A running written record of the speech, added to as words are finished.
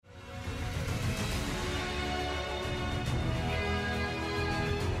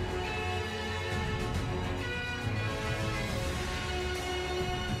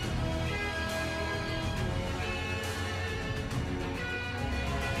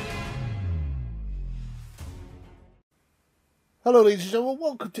Hello, ladies and gentlemen.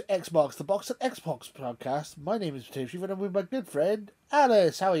 Welcome to Xbox the Box, an Xbox podcast. My name is Potato Chief, and I'm with my good friend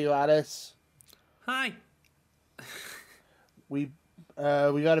Alice. How are you, Alice? Hi. We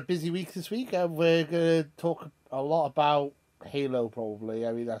we got a busy week this week, and we're gonna talk a lot about Halo. Probably,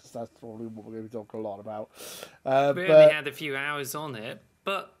 I mean that's probably what we're gonna be talking a lot about. We only But had a few hours on it,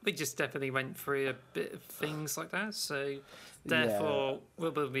 but we just definitely went through a bit of things like that. So, yeah, therefore,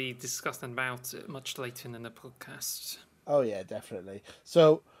 we'll be discussing about it much later in the podcast. oh yeah, definitely.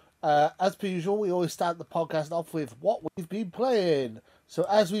 So, as per usual, we always start the podcast off with what we've been playing. So,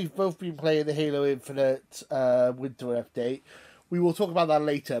 as we've both been playing the Halo Infinite Winter update, we will talk about that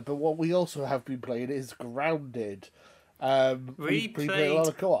later. But what we also have been playing is Grounded. We We've been playing a lot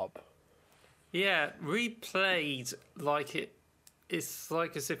played, of co-op. yeah, we played like it. It's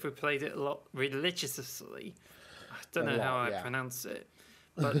like as if we played it a lot religiously. I don't A know how lot, I yeah. pronounce it,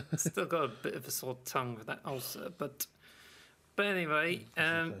 but still got a bit of a sore tongue with that ulcer. But anyway,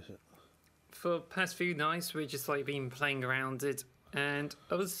 for past few nights we just like been playing around it, and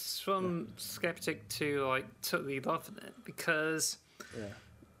I was from skeptic to like totally loving it because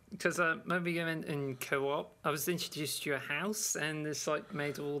Yeah, maybe in co-op I was introduced to a house and it's like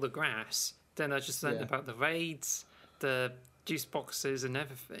made of all the grass. Then I just learned yeah, about the raids, the juice boxes and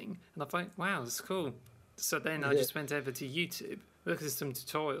everything, and I thought, wow, that's cool. So then I yeah. just went over to YouTube, looked at some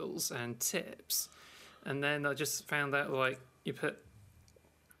tutorials and tips, and then I just found out like you put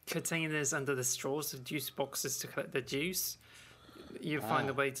containers under the straws of juice boxes to collect the juice. You find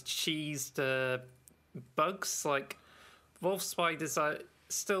a Ah, way to cheese the bugs. Like wolf spiders are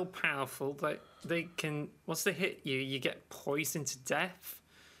still powerful. Like they can once they hit you, you get poisoned to death,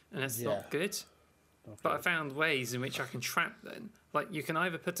 and it's yeah. not good. But I Okay. found ways in which I can trap them. Like you can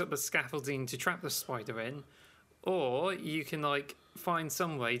either put up a scaffolding to trap the spider in, or you can like find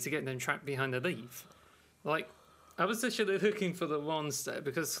some way to get them trapped behind a leaf. Like I was actually looking for the ones there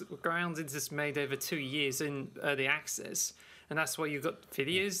because Grounded is made over 2 years in early access, and that's why you've got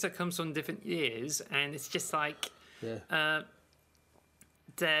videos that comes from different years, and it's just like Yeah, uh,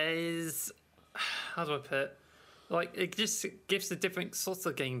 there's how do I put it? Like it just gives a different sort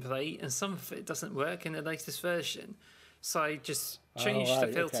of gameplay, and some of it doesn't work in the latest version. So I just all changed the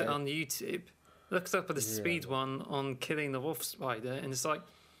right. filter Okay. on YouTube, looked up at the Yeah. speed one on killing the wolf spider, and it's like,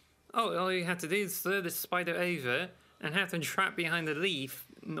 oh, all you had to do is throw the spider over and have them trapped behind the leaf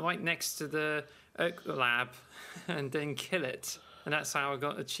right next to the oak lab and then kill it. And that's how I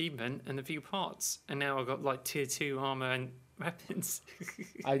got achievement and a few parts. And now I got like tier 2 armor and weapons.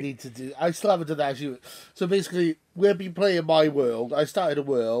 I need to do. I still haven't done that. Actually. So basically, we've been playing my world. I started a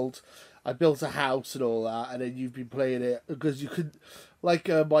world. I built a house and all that, and then you've been playing it because you could, like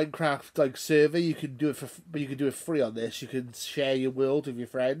a Minecraft like server, you can do it for, but you can do it free on this. You can share your world with your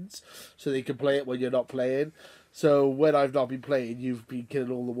friends, so they can play it when you're not playing. So when I've not been playing, you've been killing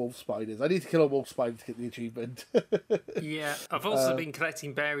all the wolf spiders. I need to kill a wolf spider to get the achievement. Yeah, I've also been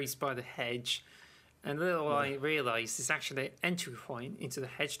collecting berries by the hedge. And little Yeah. I realised it's actually an entry point into the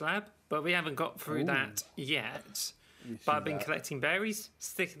hedge lab, but we haven't got through Ooh, that yet. you But see I've been that? collecting berries,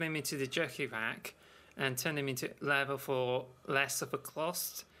 sticking them into the jerky rack, and turn them into leather for less of a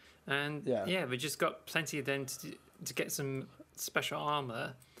cost. And Yeah. yeah, we just got plenty of them to get some special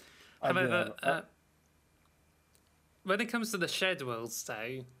armor. I'm However, gonna. when it comes to the shed worlds,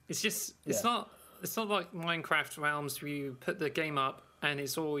 though, it's just Yeah. it's not like Minecraft Realms where you put the game up and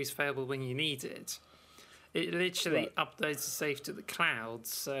it's always available when you need it. It literally Right. uploads the save to the cloud,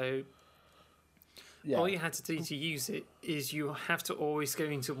 so Yeah. all you had to do to use it is you have to always go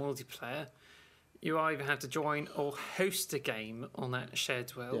into multiplayer. You either have to join or host a game on that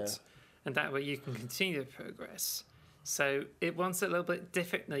shared Yeah. world, and that way you can continue the progress. So it runs a little bit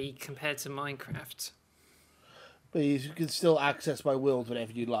differently compared to Minecraft. But you can still access my world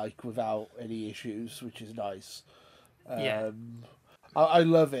whenever you like without any issues, which is nice. Yeah, I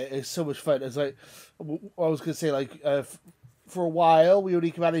love it. It's so much fun. It's like I was gonna say, like for a while we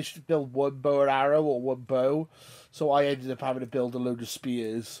only managed to build one bow and arrow or one bow, so I ended up having to build a load of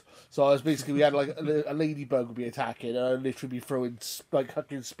spears. So I was basically we had like a ladybug would be attacking, and I'd literally be throwing like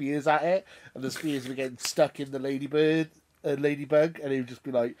hucking spears at it, and the spears were getting stuck in the ladybug, and it would just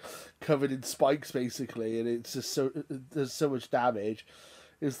be like covered in spikes basically, and it's just so there's so much damage.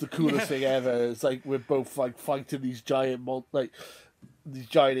 It's the coolest yeah, thing ever. It's like we're both like fighting these giant like these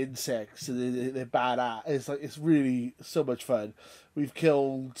giant insects, and they're badass. It's like it's really so much fun. We've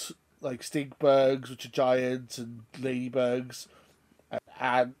killed like stink bugs, which are giants, and ladybugs, and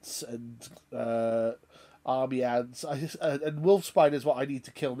ants, and army ants. I just and wolf spider is what I need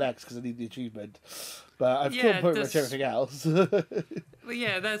to kill next because I need the achievement. But I've killed yeah. pretty much That's everything else. well,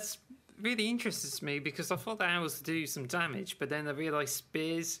 yeah. That's really interests me because I thought the arrows do some damage, but then I realised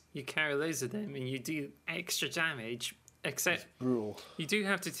spears, you carry loads of them and you do extra damage, except Brutal. you do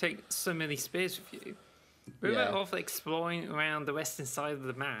have to take so many spears with you. We were Yeah. off exploring around the western side of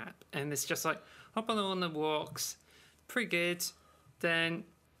the map, and it's just like hop on the walks, pretty good. Then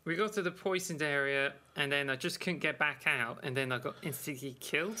we got to the poisoned area, and then I just couldn't get back out, and then I got instantly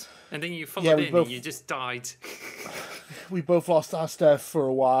killed. And then you followed we in, both- and you just died. We both lost our stuff for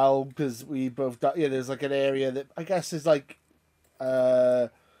a while because we both died. Yeah, there's like an area that I guess is like,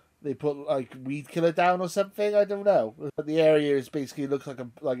 they put like weed killer down or something. I don't know. But the area is basically looks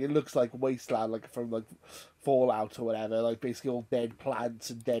like it looks like wasteland, like from like Fallout or whatever. Like basically all dead plants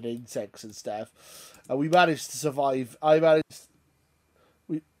and dead insects and stuff. And we managed to survive.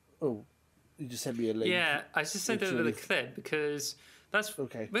 Oh, you just sent me a link. Yeah, I just sent over the Literally. clip because that's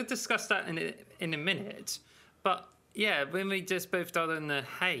Okay. We'll discuss that in a minute. But yeah, when we just both died in the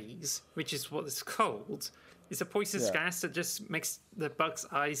haze, which is what it's called, it's a poisonous Yeah. gas that just makes the bug's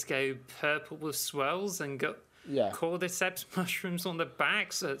eyes go purple with swells and got Yeah. cordyceps mushrooms on the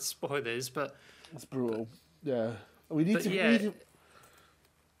back. So it's spoilers, but It's brutal. Yeah. We need But to. yeah. We need to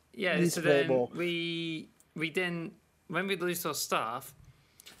yeah. Need So to play then more. we then when we lose our stuff,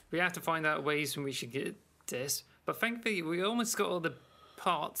 we have to find out ways when we should get this. But thankfully, we almost got all the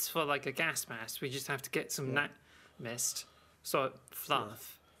parts for like a gas mask. We just have to get some nat mist, so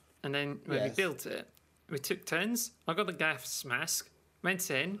fluff, and then when Yes. we built it, we took turns. I got the gas mask, went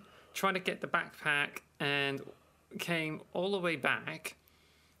in, tried to get the backpack, and came all the way back.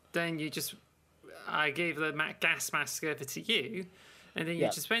 Then I gave the gas mask over to you, and then you Yeah.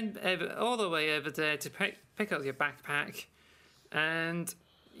 just went all the way over there to pick up your backpack, and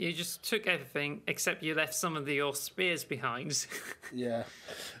you just took everything except you left some of your spears behind. Yeah.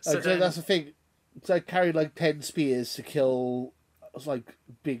 So Like, then- that's the thing. So I carried like 10 spears to kill, like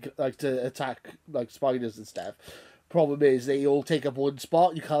big, like to attack like spiders and stuff. Problem is they all take up one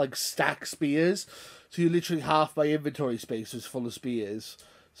spot. You can't like stack spears, so you literally half my inventory space was full of spears.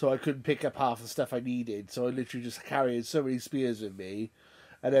 So I couldn't pick up half the stuff I needed. So I literally just carried so many spears with me.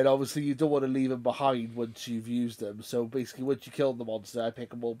 And then obviously you don't want to leave them behind once you've used them. So basically, once you kill the monster, I pick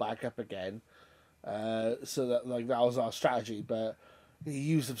them all back up again. So that was our strategy, but he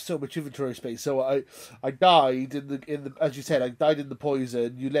used up so much inventory space. So I died in the as you said, I died in the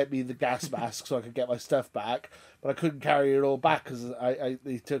poison. You let me the gas mask so I could get my stuff back, but I couldn't carry it all back because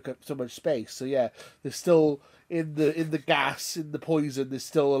they took up so much space. So yeah, there's still in the gas, in the poison, there's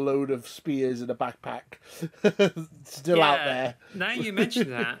still a load of spears in a backpack still out there. Now you mention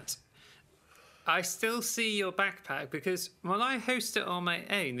that, I still see your backpack because when I host it on my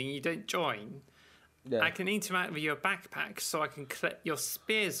own and you don't join, Yeah. I can interact with your backpack so I can collect your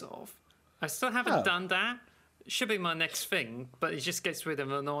spears off. I still haven't Oh. done that. Should be my next thing, but it just gets rid of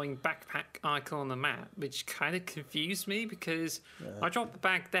an annoying backpack icon on the map, which kind of confused me because I dropped the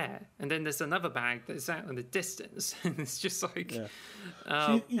bag there, and then there's another bag that's out in the distance, and it's just like, Yeah. uh,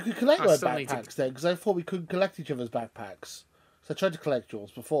 So you could collect I my still need to- backpacks then, because I thought we couldn't collect each other's backpacks. So I tried to collect yours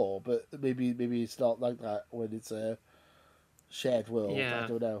before, but maybe it's not like that when it's a shared world. Yeah. I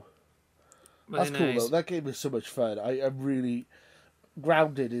don't know. well, That's who cool though. knows? That game is so much fun. I'm really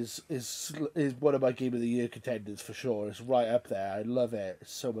Grounded is one of my game of the year contenders for sure. It's right up there. I love it.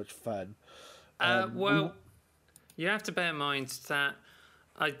 It's so much fun. Well, you have to bear in mind that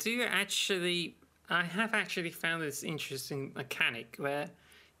I have actually found this interesting mechanic where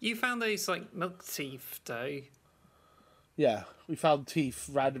you found those like milk teeth though. Yeah, we found teeth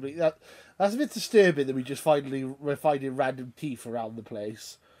randomly. That's a bit disturbing that we're finding random teeth around the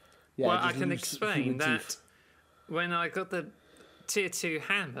place. Yeah, Well, I just can loose explain human that teeth. when I got the tier 2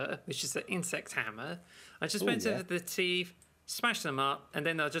 hammer, which is the insect hammer, I just went yeah. over the teeth, smashed them up, and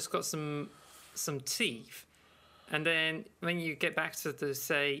then I just got some teeth. And then when you get back to the,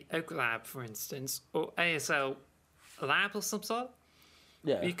 say, Oak Lab, for instance, or ASL Lab or some sort,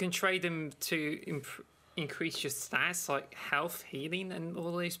 Yeah, you can trade them to increase your stats, like health, healing, and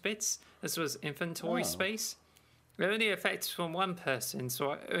all those bits, as well as inventory Oh. space. It only affects from one person,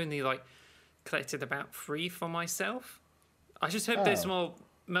 so I only collected about 3 for myself. I just hope there's Oh. more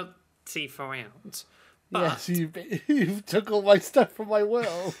milk teeth around. But yeah. So you took all my stuff from my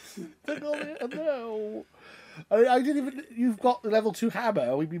world. Took all it. No. I didn't even. You've got the level 2 hammer.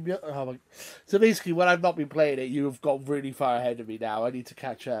 So basically, when I've not been playing it, you've gone really far ahead of me now. I need to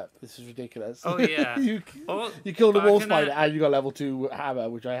catch up. This is ridiculous. Oh, yeah. you Or- killed a but I wall can, spider and you got level 2 hammer,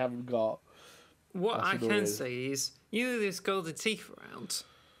 which I haven't got. what That's I can annoying. say is, there's golden teeth around.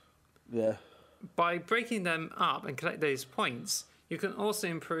 Yeah. By breaking them up and collect those points, you can also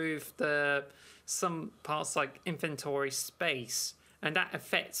improve some parts like inventory space and that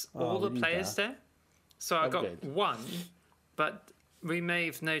affects Oh, all the we need players that. there. So I got good. one, but we may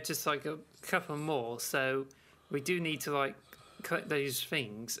have noticed like a couple more. So we do need to like collect those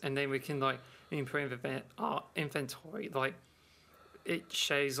things, and then we can like improve our inventory. Like it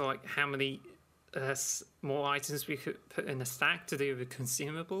shows like how many more items we could put in a stack to do with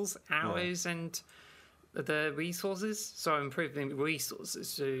consumables, arrows, and the resources. So I'm improving resources,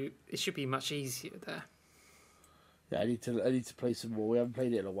 so it should be much easier there. Yeah, I need to play some more. We haven't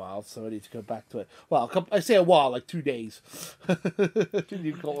played it in a while, so I need to go back to it. Well, I say a while, like 2 days.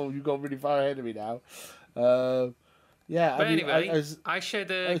 You've got really far ahead of me now. Yeah, But I mean, anyway, I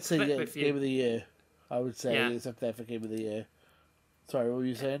shared a I'd say clip yeah, with you. game of the year. I would say Yeah. it's up there for game of the year. Sorry, what were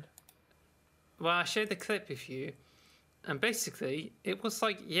you saying? Well, I shared the clip with you, and basically it was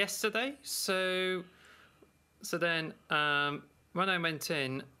like yesterday. So then when I went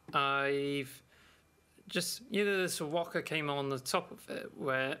in, I've just this rocker came on the top of it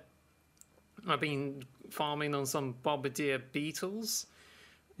where I've been farming on some bombardier beetles.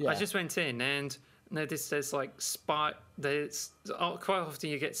 Yeah. I just went in and noticed there's like there's quite often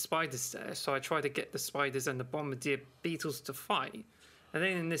you get spiders there, so I try to get the spiders and the bombardier beetles to fight. And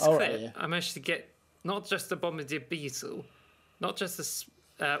then in this clip, yeah. I managed to get not just the bombardier beetle, not just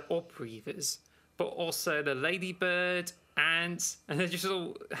the orb breathers, but also the ladybird, ants, and they're just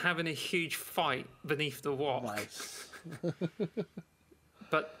all having a huge fight beneath the rock. Nice.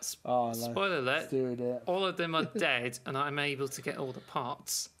 But spoiler alert, doing it. all of them are dead, and I'm able to get all the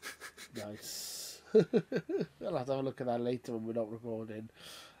parts. Nice. I'll have to have a look at that later when we're not recording.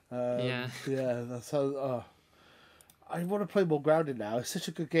 Yeah. Yeah, that's how. I want to play more Grounded now. It's such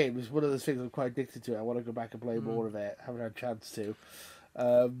a good game. It's one of those things I'm quite addicted to. I want to go back and play more of it. Haven't had a chance to.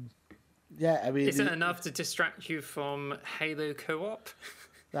 Yeah, I mean, Is it enough to distract you from Halo co-op?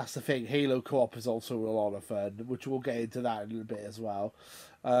 that's the thing. Halo co-op is also a lot of fun, which we'll get into that in a little bit as well.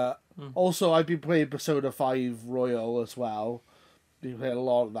 Also, I've been playing Persona 5 Royal as well. Been playing a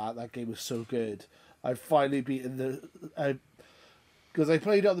lot of that. That game is so good. I've finally beaten because I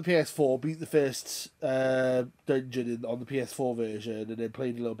played it on the PS4, beat the first dungeon on the PS4 version, and then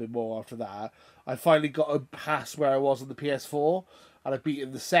played a little bit more after that. I finally got past where I was on the PS4, and I've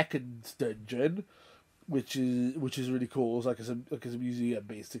beaten the second dungeon, which is really cool. It's like it's a museum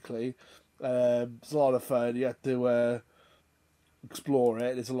basically. It's a lot of fun. You have to explore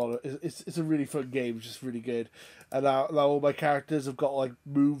it. It's a really fun game. It's just really good. And now all my characters have got like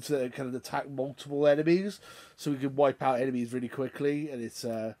moves that kind of attack multiple enemies, so we can wipe out enemies really quickly. And it's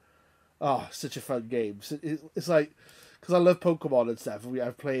such a fun game. So it's like, because I love Pokemon and stuff. I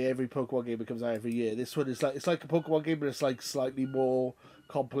play every Pokemon game that comes out every year. This one is like, it's like a Pokemon game, but it's like slightly more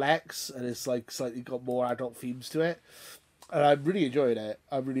complex, and it's like slightly got more adult themes to it. And I'm really enjoying it.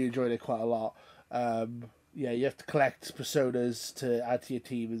 I'm really enjoying it quite a lot. Yeah, you have to collect personas to add to your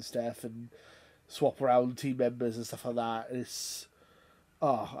team and stuff, and swap around team members and stuff like that.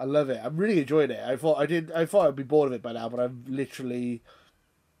 I love it. I'm really enjoying it. I thought I'd be bored of it by now, but I'm literally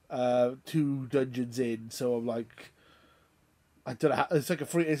 2 dungeons in, so I'm like, I don't know how, it's like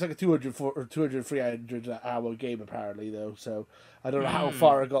a 200 or 300 hour game apparently though, so I don't know how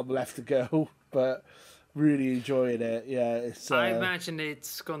far I got left to go, but really enjoying it. Yeah, it's I imagine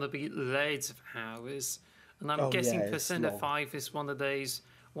it's gonna be loads of hours, and I'm guessing yeah, it's Persona long. 5 is one of those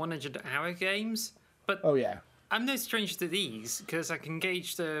 100-hour games. But oh yeah, I'm no stranger to these because I can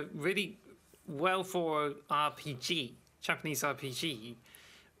gauge the really well for RPG, Japanese RPG,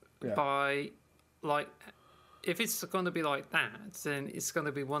 yeah. by like, if it's going to be like that, then it's going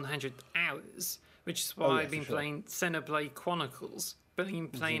to be 100 hours, which is why yeah, I've been for sure. playing Xenoblade Chronicles, been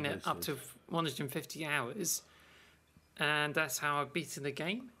playing it up to 150 hours, and that's how I've beaten the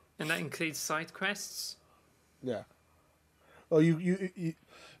game, and that includes side quests. Yeah. Oh, you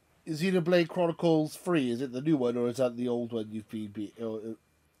Xenoblade Chronicles 3, is it the new one, or is that the old one you've been beat? You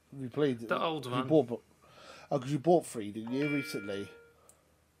played The old one. Because you bought 3, didn't you, recently?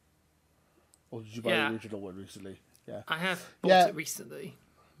 Or did you buy Yeah. the original one recently? Yeah. I have bought Yeah. it recently.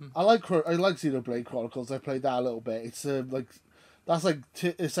 I like Xenoblade Chronicles. I played that a little bit. It's like that's like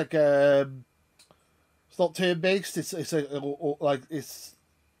it's like it's not turn based. It's like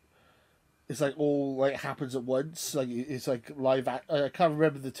it's like all like happens at once. Like it's like live. I can't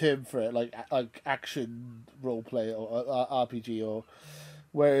remember the term for it. Like action role play or RPG or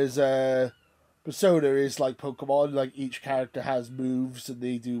whereas Persona is like Pokemon. Like each character has moves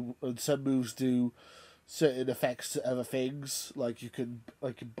and some moves do certain effects to other things. Like you can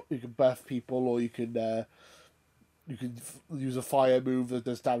buff people, or you can use a fire move that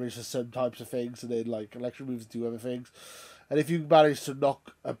does damage to some types of things, and then like electric moves do other things. And if you manage to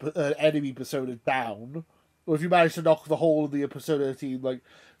knock an enemy persona down, or if you manage to knock the whole of the Persona team, like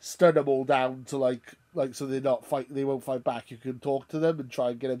stun them all down to like so they won't fight back. You can talk to them and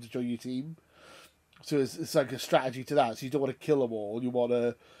try and get them to join your team. So it's like a strategy to that. So you don't want to kill them all. You want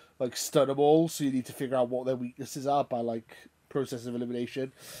to like stun them all. So you need to figure out what their weaknesses are by like process of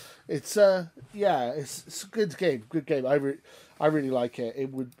elimination. It's it's a good game. Good game. I really like it.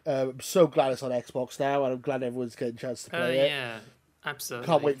 It would. I'm so glad it's on Xbox now, and I'm glad everyone's getting a chance to play it. Yeah, absolutely.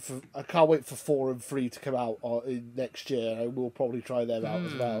 I can't wait for 4 and 3 to come out in next year. I will probably try them out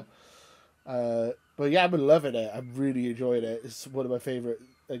as well. But yeah, I've been loving it. I'm really enjoying it. It's one of my favorite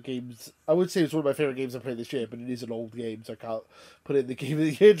games. I would say it's one of my favorite games I've played this year, but it is an old game, so I can't put it in the game of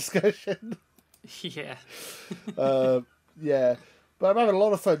the year discussion. Yeah. Yeah. But I'm having a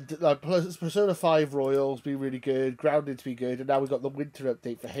lot of fun. Like, Persona 5 Royal's been really good, Grounded to be good, and now we've got the winter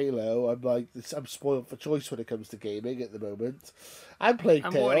update for Halo. I'm spoiled for choice when it comes to gaming at the moment. I'm Plague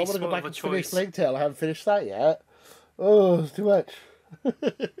Tale. I want to go back and finish Plague Tale. I haven't finished that yet. Oh, it's too much.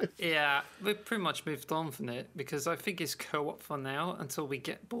 Yeah, we've pretty much moved on from it because I think it's co-op for now until we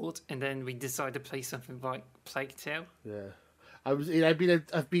get bored and then we decide to play something like Plague Tale. Yeah.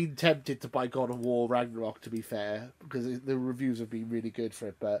 I've been tempted to buy God of War Ragnarok, to be fair, because the reviews have been really good for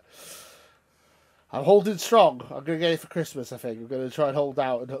it, but I'm holding strong. I'm going to get it for Christmas, I think. I'm going to try and hold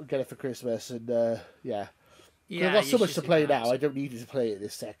out and get it for Christmas, and yeah. I've got so much to play now, I don't need to play it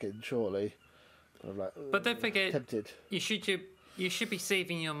this second, surely. I'm like, but don't forget, tempted. You should be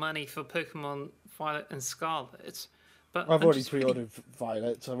saving your money for Pokemon Violet and Scarlet. But I've already pre-ordered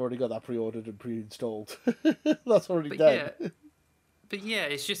Violet, so I've already got that pre-ordered and pre-installed. That's already done. Yeah, but yeah,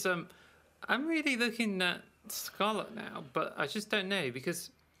 it's just I'm really looking at Scarlet now, but I just don't know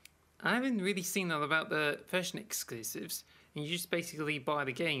because I haven't really seen all about the version exclusives. And you just basically buy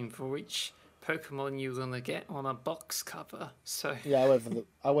the game for which Pokemon you're gonna get on a box cover. So yeah, I went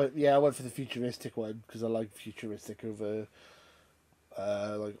for the futuristic one because I like futuristic over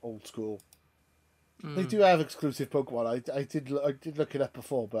like old school. They do have exclusive Pokemon. I did look it up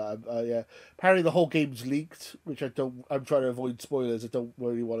before, but yeah. Apparently the whole game's leaked, which I'm trying to avoid spoilers. I don't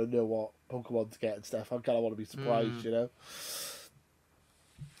really want to know what Pokemon to get and stuff. I kind of want to be surprised, you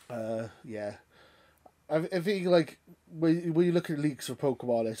know. Yeah. I think like when you look at leaks for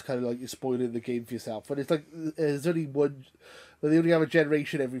Pokemon, it's kind of like you're spoiling the game for yourself. But it's like there's only one. They only have a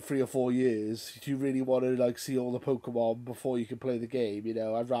generation every 3 or 4 years. Do you really want to like see all the Pokemon before you can play the game? You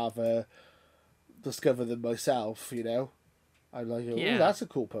know, I'd rather discover them myself, you know. I'm like, oh, Yeah. that's a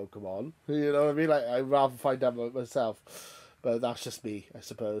cool Pokemon. You know what I mean? Like, I'd rather find out myself. But that's just me, I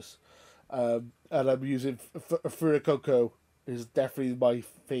suppose. And I'm using Furikoko is definitely my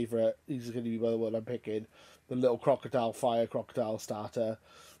favourite. He's going to be the one I'm picking. The little fire crocodile starter.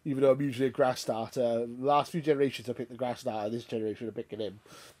 Even though I'm usually a grass starter. The last few generations I picked the grass starter. This generation I'm picking him.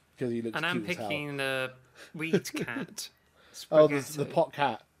 Because he looks and cute I'm picking the weed cat. Oh, the pot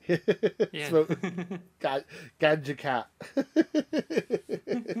cat. Yeah. Ganja cat.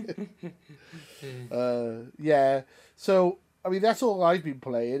 Yeah. So, I mean, that's all I've been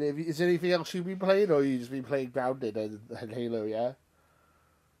playing. Is there anything else you've been playing, or you just been playing Grounded and Halo? Yeah.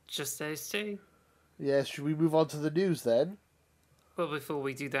 Just those two. Yeah. Should we move on to the news then? Well, before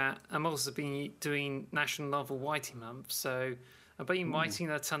we do that, I'm also been doing National Novel Writing Month, so I've been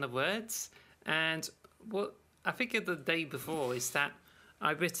writing a ton of words. And what I figured the day before is that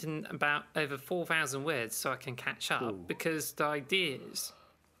I've written about over 4,000 words so I can catch up because the idea is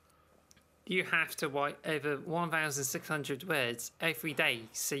you have to write over 1,600 words every day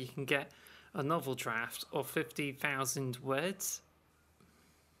so you can get a novel draft of 50,000 words.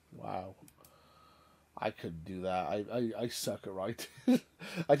 Wow. I couldn't do that. I suck at writing.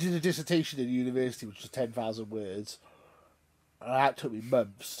 I did a dissertation in university which was 10,000 words. And that took me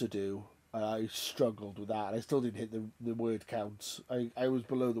months to do. And I struggled with that. I still didn't hit the word count. I was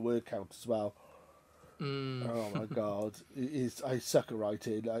below the word count as well. Oh my god! I suck at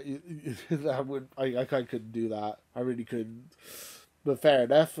writing. I couldn't do that. I really couldn't. But fair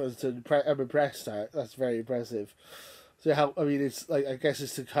enough. I'm impressed. That's very impressive. So it's like I guess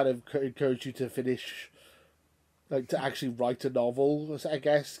it's to kind of encourage you to finish, like to actually write a novel. I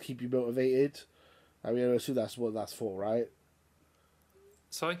guess keep you motivated. I mean, I assume that's what that's for, right?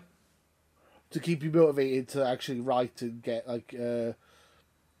 Sorry. To keep you motivated to actually write and get like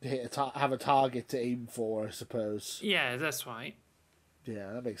have a target to aim for, I suppose. Yeah, that's right.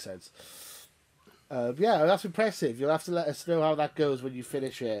 Yeah, that makes sense. Yeah, that's impressive. You'll have to let us know how that goes when you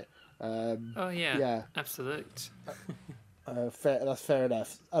finish it. Oh yeah. Yeah. Absolutely. That's fair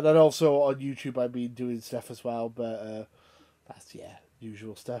enough. And then also on YouTube, I've been doing stuff as well, but that's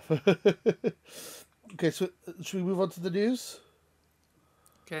usual stuff. Okay, so should we move on to the news?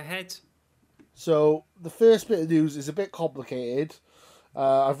 Go ahead. So the first bit of news is a bit complicated.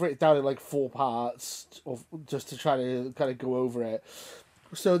 I've written it down in like 4 parts of just to try to kind of go over it.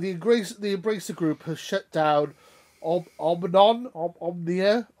 So the Embracer Group has shut down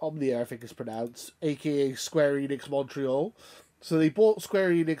Omnia, I think it's pronounced, aka Square Enix Montreal. So they bought Square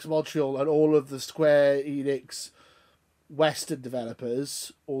Enix Montreal and all of the Square Enix Western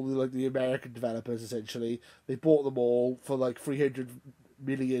developers, all the American developers essentially. They bought them all for like $300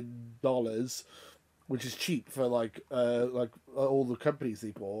 million, which is cheap for all the companies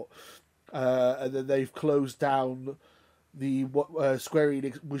they bought. And then they've closed down the Square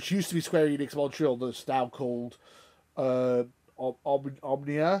Enix, which used to be Square Enix Montreal, that's now called Omnia.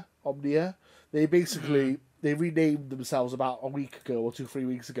 Omnia. They basically they renamed themselves about a week ago or 2-3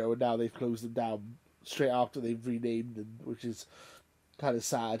 weeks ago, and now they've closed them down straight after they've renamed them, which is kind of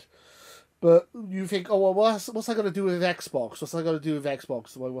sad. But you think, oh well, what's that got to do with Xbox? What's that got to do with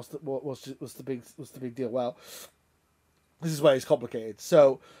Xbox? What's the big deal? Well, this is where it's complicated.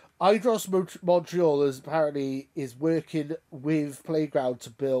 So, Montreal is working with Playground to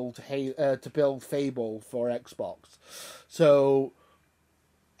build Fable for Xbox. So,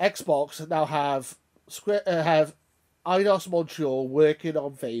 Xbox now have Eidos Montreal working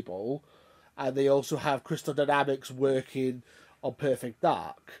on Fable, and they also have Crystal Dynamics working on Perfect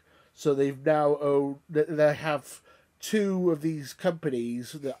Dark. So they have two of these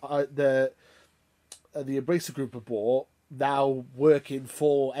companies that the Embracer Group have bought now working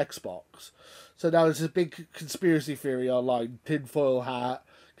for Xbox. So now there's a big conspiracy theory online, tinfoil hat,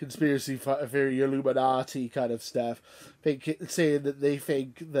 conspiracy theory, Illuminati kind of stuff, saying that they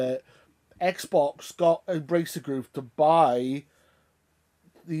think that Xbox got Embracer Group to buy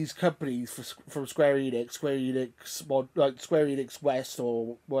these companies from Square Enix, Square Enix West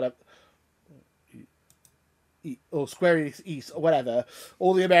or whatever, or Square Enix East or whatever,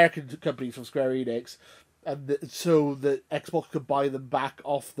 all the American companies from Square Enix, and so that Xbox could buy them back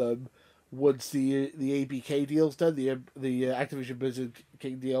off them once the ABK deal's done, the Activision Blizzard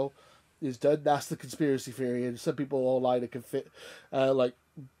King deal is done. That's the conspiracy theory, and some people online are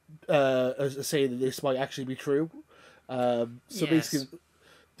saying that this might actually be true. Basically,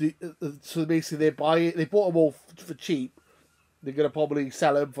 they bought them all for cheap. They're gonna probably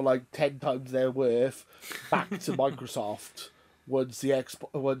sell them for like 10 times their worth back to Microsoft once the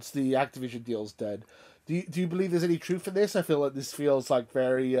Activision deal's done. Do you believe there's any truth in this? I feel like this feels like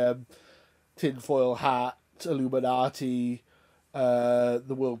very tinfoil hat, Illuminati, the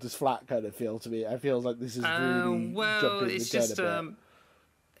world is flat kind of feel to me. I feel like this is really jumping the gun a bit.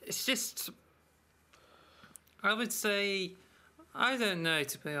 It's just, I would say, I don't know,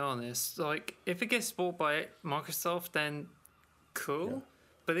 to be honest. Like, if it gets bought by Microsoft, then cool. Yeah.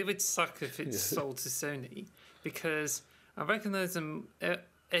 But it would suck if it's sold to Sony, because I recognise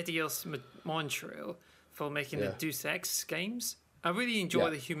Eidos Montreal for making the Deus Ex games. I really enjoy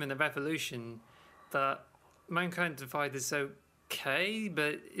the Human Revolution. That Mankind Divided is okay,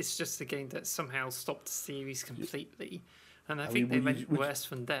 but it's just a game that somehow stopped the series completely. And I think they went worse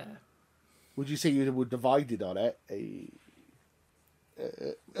from there. Would you say you were divided on it?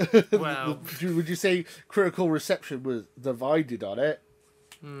 Well, would you say critical reception was divided on it?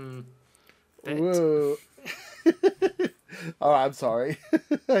 Whoa. Oh, I'm sorry.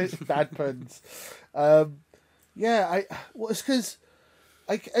 Bad puns. It's because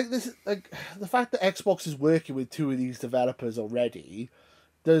the fact that Xbox is working with two of these developers already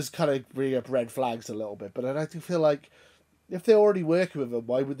does kind of bring up red flags a little bit. But I do feel like if they're already working with them,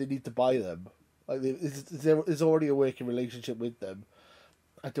 why would they need to buy them? Like, there's already a working relationship with them.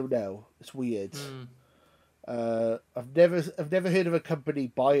 I don't know. It's weird. I've never heard of a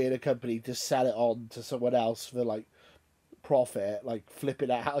company buying a company to sell it on to someone else for like profit, like flipping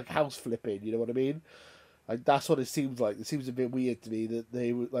out, like house flipping. You know what I mean? Like, that's what it seems like. It seems a bit weird to me that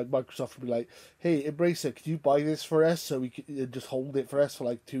they would, like, Microsoft would be like, "Hey, Embracer, could you buy this for us so we could just hold it for us for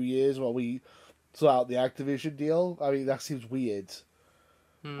like 2 years while we sort out the Activision deal?" I mean, that seems weird.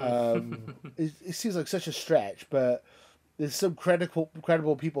 It seems like such a stretch, but there's some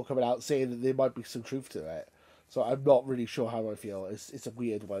credible people coming out saying that there might be some truth to it. So I'm not really sure how I feel. It's a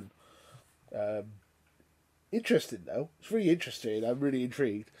weird one. Interesting though. It's really interesting. I'm really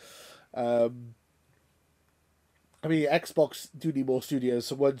intrigued. I mean, Xbox do need more studios,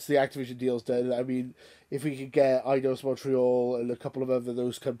 so once the Activision deal's done, I mean, if we could get Eidos Montreal and a couple of other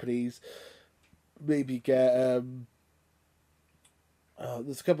those companies, maybe get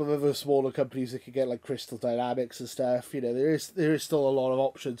there's a couple of other smaller companies that could get like Crystal Dynamics and stuff. You know, there is still a lot of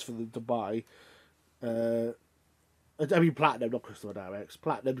options for them to buy. I mean, Platinum, not Crystal Dynamics.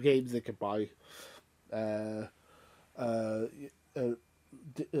 Platinum Games they could buy.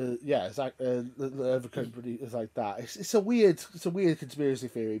 yeah, it's like the other company is like that. It's a weird conspiracy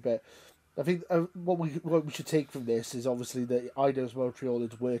theory, but I think what we should take from this is obviously that Eidos Montreal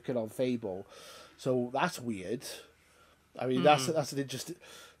is working on Fable, so that's weird. I mean, that's an interesting.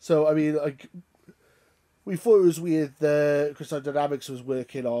 So I mean, like we thought it was weird that Crystal Dynamics was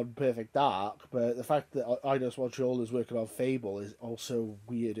working on Perfect Dark, but the fact that Eidos Montreal is working on Fable is also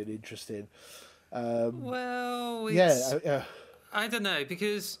weird and interesting. Well, Yeah, I don't know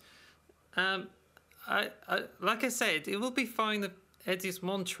because I like I said, it will be fine if Eidos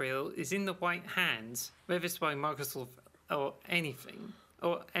Montreal is in the right hands, whether it's by Microsoft or anything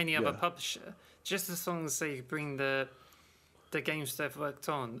or any other Yeah. publisher. Just as long as they bring the games they've worked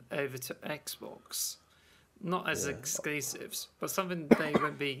on over to Xbox, not as exclusives, but something they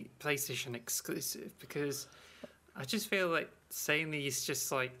won't be PlayStation exclusive because I just feel like Sony is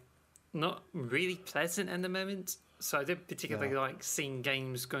just like not really pleasant at the moment. So I don't particularly like seeing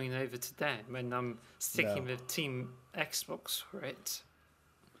games going over to them when I'm sticking with Team Xbox for it.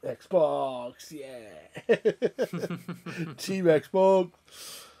 Xbox, yeah. Team Xbox.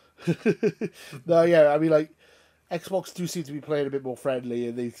 No, yeah, I mean, like, Xbox do seem to be playing a bit more friendly,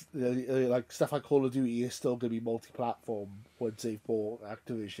 and they like stuff like Call of Duty is still going to be multi-platform once they've bought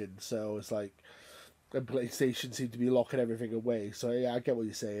Activision. So it's like, and PlayStation seem to be locking everything away. So yeah, I get what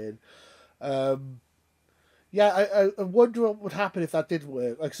you're saying. Yeah, I wonder what would happen if that did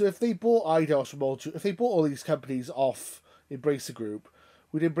work. Like, so if they bought Eidos from if they bought all these companies off Embracer Group,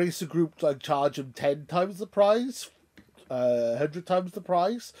 would Embracer Group like charge them 10 times the price, 100 times the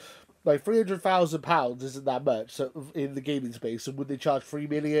price? Like £300,000 isn't that much in the gaming space. So would they charge 3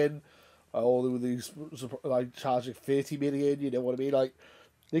 million, or would they like charging 30 million? You know what I mean? Like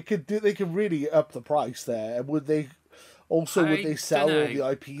they could really up the price there. And would they also would they sell all the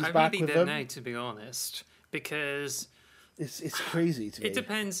IPs back really with don't them? know, to be honest, because It's crazy to me. it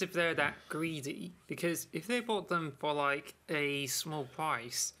depends if they're that greedy. Because if they bought them for like a small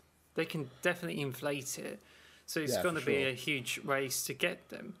price, they can definitely inflate it. So it's Yeah, going to for be sure. a huge race to get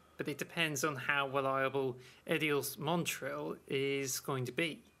them. But it depends on how reliable Eidos Montreal is going to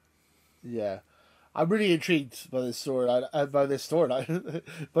be. Yeah, I'm really intrigued by this storyline.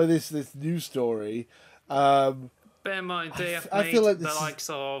 By this news story. Bear in mind, they have I made feel like the this is likes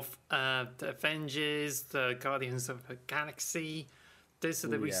of the Avengers, the Guardians of the Galaxy. Those are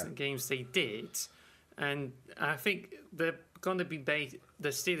the yeah. recent games they did, and I think they're going to be based.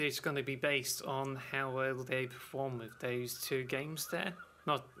 The studio is going to be based on how well they perform with those two games there,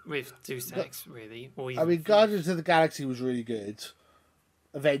 not with Deus Ex really, or even. I mean, Guardians of the Galaxy was really good.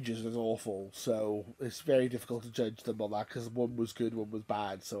 Avengers was awful, so it's very difficult to judge them on that because one was good, one was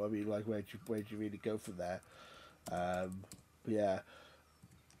bad. So I mean, like, where'd you really go from there? Yeah.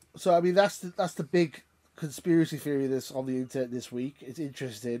 So I mean, that's the big conspiracy theory that's on the internet this week. It's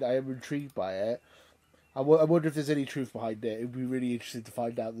interesting. I am intrigued by it. I wonder if there's any truth behind it. It'd be really interesting to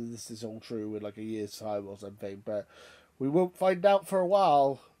find out that this is all true in like a year's time or something. But we won't find out for a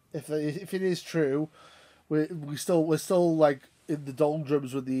while if it is true. We're still like in the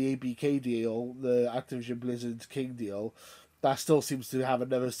doldrums with the ABK deal, the Activision Blizzard King deal. That still seems to have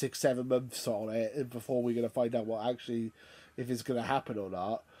another 6-7 months on it before we're going to find out what actually if it's going to happen or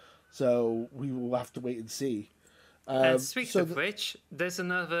not. So we will have to wait and see. And speaking of which, there's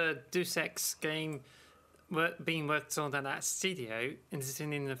another Deus Ex game being worked on at that studio, and it's in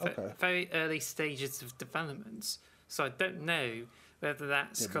the very early stages of development. So I don't know whether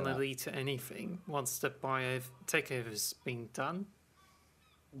that's going to lead to anything once the takeover's been done.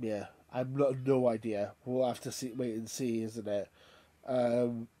 Yeah, I've no idea. We'll have to wait and see, isn't it?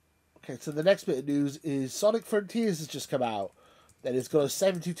 Okay, so the next bit of news is Sonic Frontiers has just come out. And it's got a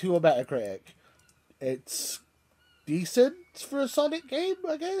 72 on Metacritic. It's decent for a Sonic game,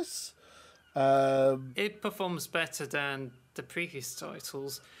 I guess. It performs better than the previous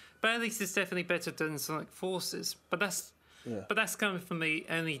titles, but at least it's definitely better than Sonic Forces. But that's coming from me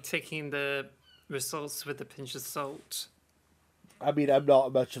only taking the results with a pinch of salt. I mean, I'm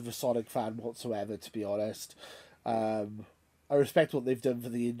not much of a Sonic fan whatsoever, to be honest. I respect what they've done for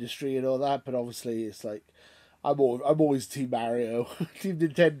the industry and all that, but obviously it's like I'm always Team Mario, Team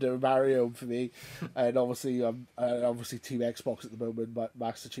Nintendo Mario for me, and obviously I'm Team Xbox at the moment,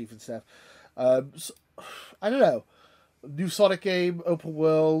 Master Chief and stuff. So, I don't know. New Sonic game, open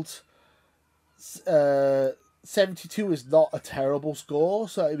world. 72 is not a terrible score,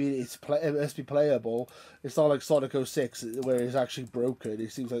 so I mean it must be playable. It's not like Sonic 06 where it's actually broken.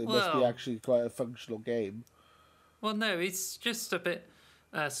 It seems like it must be actually quite a functional game. Well, no, it's just a bit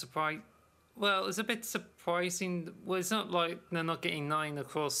surprising. Well, it's a bit surprising. Well, it's not like they're not getting nines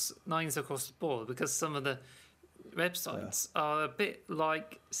across the board because some of the websites are a bit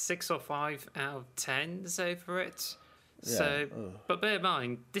like 6 or 5 out of 10s over it. Yeah. So, but bear in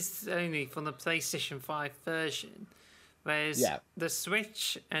mind, this is only from the PlayStation 5 version, whereas the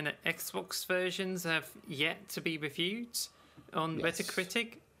Switch and the Xbox versions have yet to be reviewed on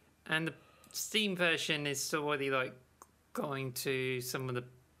Metacritic, and the Steam version is already like going to some of the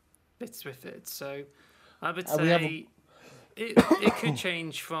bits with it. So, I would say it could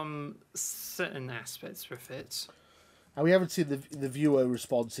change from certain aspects with it. And we haven't seen the viewer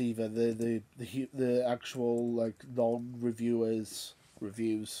response either. The actual like non-reviewers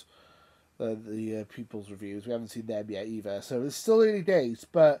reviews, the people's reviews. We haven't seen them yet either. So it's still early days,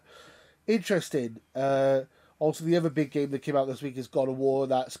 but interesting. Also, the other big game that came out this week is God of War.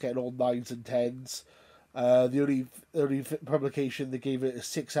 That's getting all 9s and 10s. The only publication that gave it a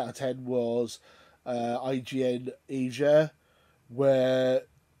 6 out of 10 was IGN Asia, where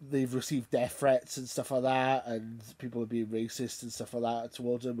they've received death threats and stuff like that, and people are being racist and stuff like that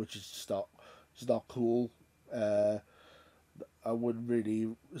towards them, which is just not cool. I wouldn't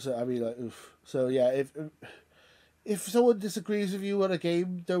really. So I mean, like, so yeah, if someone disagrees with you on a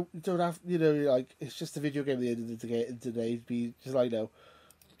game, don't have, like, it's just a video game at the end of the day. Be just like,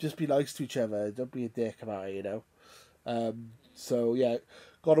 just be nice to each other. Don't be a dick about it, So yeah,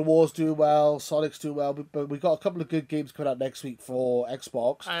 God of War's doing well, Sonic's doing well, but we've got a couple of good games coming out next week for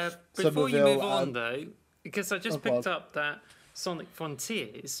Xbox. Before you move on, though, because I just picked up that Sonic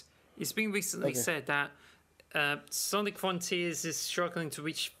Frontiers, it's been recently said that Sonic Frontiers is struggling to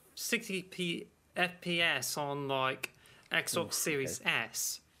reach 60 FPS on like Xbox Series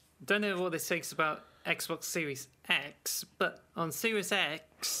S. Don't know what this takes about Xbox Series X, but on Series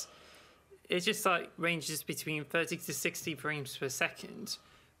X, it just like ranges between 30 to 60 frames per second,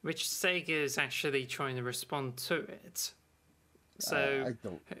 which Sega is actually trying to respond to it. So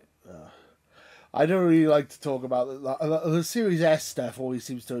I don't really like to talk about the Series S stuff. Always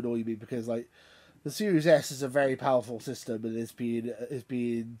seems to annoy me because like the Series S is a very powerful system and it's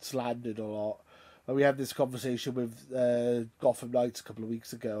being slandered a lot. And we had this conversation with Gotham Knights a couple of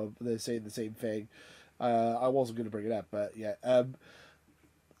weeks ago. They're saying the same thing. I wasn't going to bring it up, but yeah.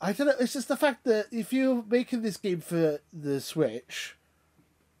 I don't know. It's just the fact that if you're making this game for the Switch,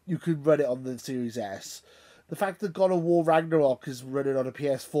 you could run it on the Series S. The fact that God of War Ragnarok is running on a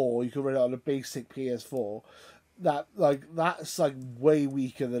PS4, you can run it on a basic PS4. That's like way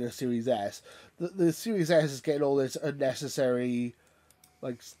weaker than a Series S. The Series S is getting all this unnecessary,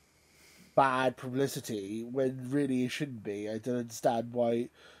 like, bad publicity when really it shouldn't be. I don't understand why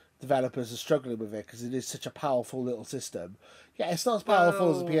developers are struggling with it because it is such a powerful little system. Yeah, it's not as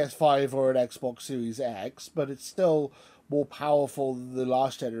powerful as a PS5 or an Xbox Series X, but it's still more powerful than the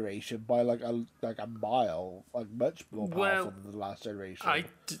last generation by like a mile, like much more powerful than the last generation.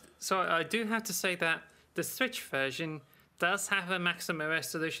 I do have to say that the Switch version does have a maximum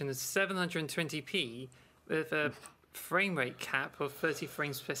resolution of 720p with a frame rate cap of 30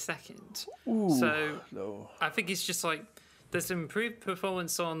 frames per second. Ooh, so no. I think it's just like there's improved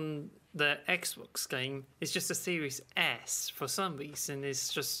performance on the Xbox game. It's just a Series S for some reason is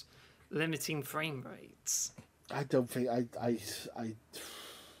just limiting frame rates. I don't think I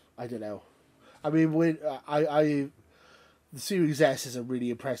don't know. I mean, the Series S is a really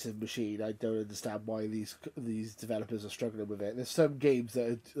impressive machine. I don't understand why these developers are struggling with it. There's some games that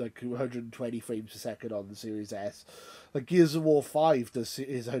are like 120 frames per second on the Series S. Like Gears of War 5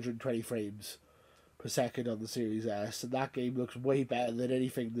 is 120 frames per second on the Series S, and that game looks way better than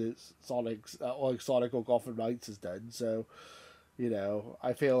anything that Sonic or Gotham Knights has done. So,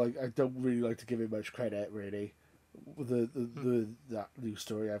 I feel like I don't really like to give it much credit. Really, that news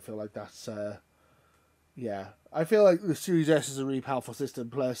story, I feel like that's. I feel like the Series S is a really powerful system.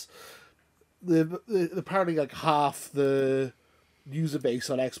 Plus, apparently like half the user base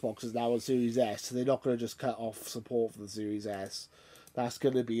on Xbox is now on Series S, so they're not going to just cut off support for the Series S. That's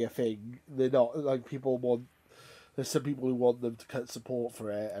going to be a thing. They're not like there's some people who want them to cut support for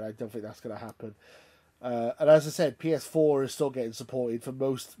it, and I don't think that's going to happen. And as I said, PS4 is still getting supported for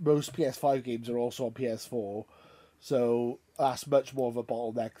most PS5 games are also on PS4. So that's much more of a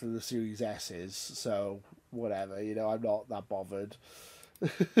bottleneck than the Series S is. So whatever, I'm not that bothered,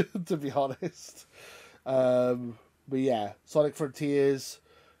 to be honest. But yeah, Sonic Frontiers,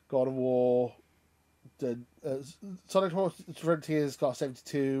 God of War, Sonic Frontiers got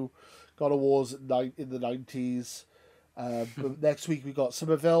 72, God of War's in the 90s. But next week we got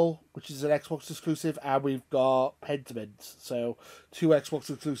Somerville, which is an Xbox exclusive, and we've got Pentiment. So 2 Xbox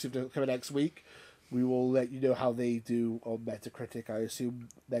exclusives coming next week. We will let you know how they do on Metacritic, I assume,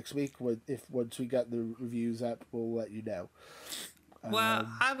 next week. Once we get the reviews up, we'll let you know. Well,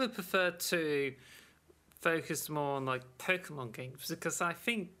 I would prefer to focused more on like Pokemon games because I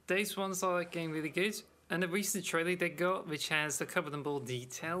think those ones are like getting really good. And the recent trailer they got, which has a couple of the more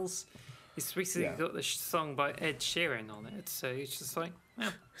details, it's recently Yeah. got the song by Ed Sheeran on it. So it's just like,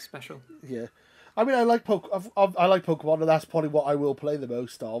 yeah, special. Yeah. I mean, I like I like Pokemon, and that's probably what I will play the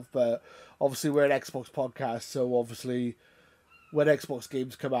most of. But obviously, we're an Xbox podcast, so obviously, when Xbox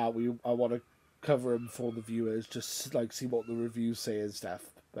games come out, I want to cover them for the viewers, just like see what the reviews say and stuff.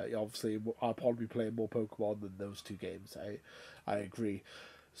 But yeah, obviously, I'll probably be playing more Pokemon than those two games. I agree.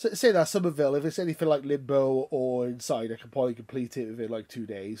 So, say that Somerville, if it's anything like Limbo or Inside, I can probably complete it within like 2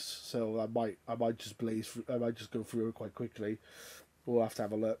 days. So I might just I might just go through it quite quickly. We'll have to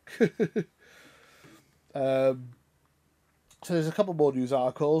have a look. So there's a couple more news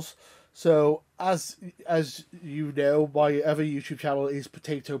articles. So as you know, my other YouTube channel is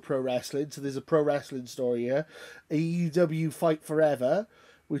Potato Pro Wrestling. So there's a pro wrestling story here. AEW Fight Forever,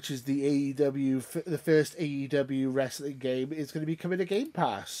 which is the first AEW wrestling game, is going to be coming to Game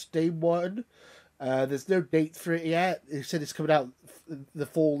Pass day one. There's no date for it yet. They said it's coming out the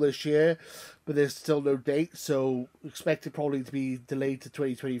fall this year, but there's still no date, so expect it probably to be delayed to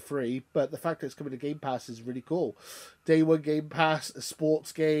 2023. But the fact that it's coming to Game Pass is really cool. Day one Game Pass, a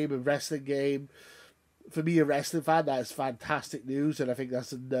sports game, a wrestling game. For me, a wrestling fan, that is fantastic news, and I think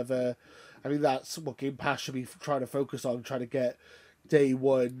that's what Game Pass should be trying to focus on, trying to get day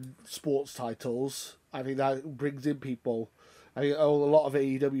one sports titles. I think that brings in people. I think a lot of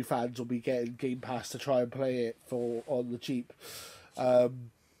AEW fans will be getting Game Pass to try and play it on the cheap.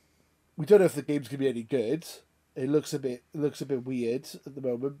 We don't know if the game's gonna be any good. It looks a bit weird at the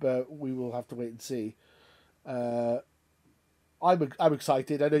moment, but we will have to wait and see. I'm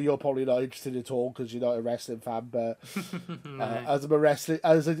excited. I know you're probably not interested at all because you're not a wrestling fan, but as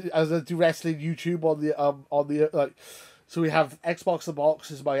I do wrestling YouTube on the like. So we have Xbox the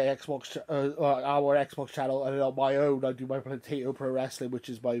Box is my our Xbox channel, and then on my own I do my Potato Pro Wrestling, which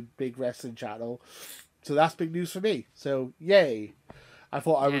is my big wrestling channel. So that's big news for me. So yay! I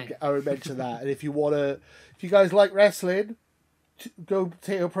thought I would mention that. And if you guys like wrestling, go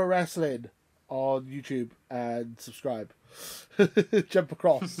Potato Pro Wrestling on YouTube and subscribe. Jump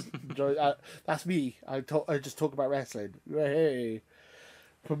across. Enjoy. That's me. I just talk about wrestling. Hey.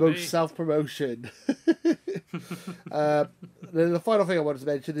 Promote self-promotion. The final thing I wanted to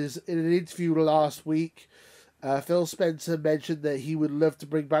mention is in an interview last week, Phil Spencer mentioned that he would love to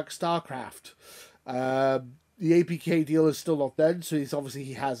bring back StarCraft. The APK deal is still not done, so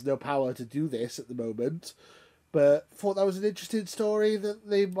he has no power to do this at the moment. But thought that was an interesting story that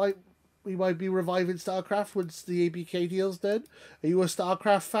we might be reviving StarCraft once the APK deal's done. Are you a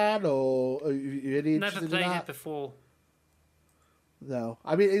StarCraft fan, or are you any interested in that? Never played it before. No,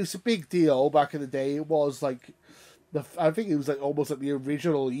 I mean it was a big deal back in the day. It was like I think it was like almost like the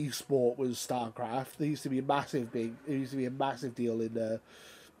original esport was StarCraft. There used to be a massive deal in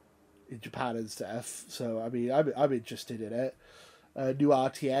Japan and stuff. So I mean I'm interested in it. New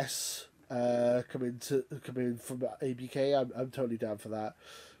RTS coming from ABK. I'm totally down for that.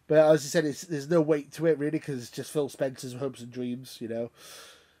 But as I said, there's no weight to it really because it's just Phil Spencer's hopes and dreams. You know.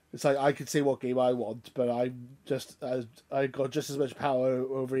 It's like I can say what game I want, but I got just as much power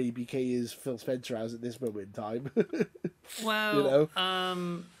over ABK as Phil Spencer has at this moment in time. Well, you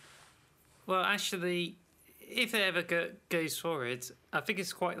know? Well, actually, if it ever goes for it, I think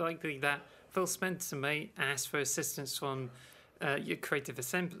it's quite likely that Phil Spencer may ask for assistance from your Creative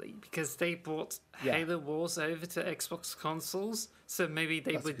Assembly because they brought Halo Wars over to Xbox consoles, so maybe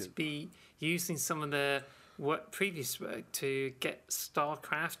they would be using some of their previous work to get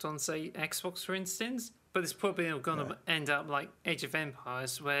StarCraft on, say, Xbox, for instance. But it's probably going to end up like Age of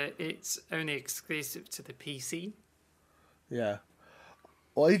Empires, where it's only exclusive to the PC. Yeah.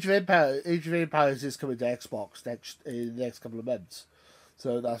 Well, Age of Empires is coming to Xbox in the next couple of months.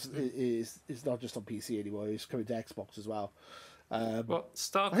 So it's not just on PC anymore, it's coming to Xbox as well. What,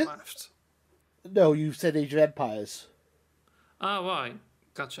 StarCraft? No, you said Age of Empires. Oh, right.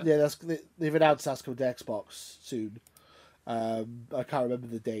 Gotcha. Yeah, they've announced that's coming to Xbox soon. I can't remember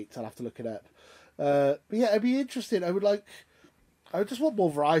the date. I'll have to look it up. But yeah, it'd be interesting. I would just want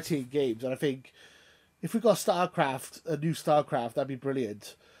more variety in games, and I think if we got a new StarCraft, that'd be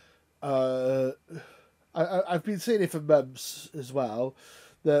brilliant. I've been saying it for months as well.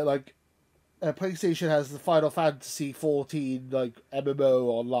 That PlayStation has the Final Fantasy 14 MMO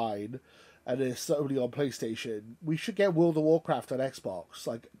online. And it's only on PlayStation. We should get World of Warcraft on Xbox.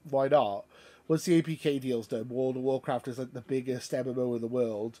 Why not? Once the APK deal's done, World of Warcraft is the biggest MMO in the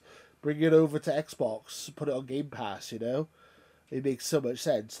world. Bring it over to Xbox, put it on Game Pass. You know, it makes so much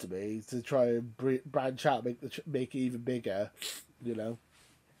sense to me to try and branch out, make it even bigger. You know,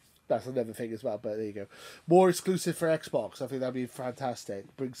 that's another thing as well. But there you go. More exclusive for Xbox. I think that'd be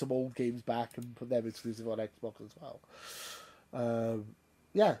fantastic. Bring some old games back and put them exclusive on Xbox as well.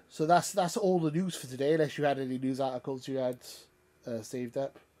 Yeah, so that's all the news for today. Unless you had any news articles you had saved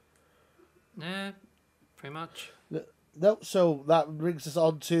up. Yeah, pretty much. No, so that brings us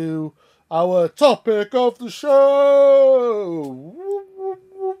on to our topic of the show.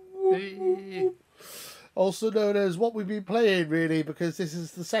 Also known as what we've been playing, really, because this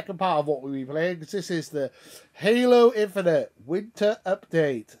is the second part of what we've been playing. Because this is the Halo Infinite Winter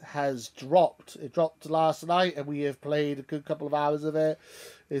Update has dropped. It dropped last night, and we have played a good couple of hours of it.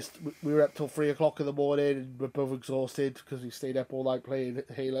 We were up till 3 o'clock in the morning, and we're both exhausted because we stayed up all night playing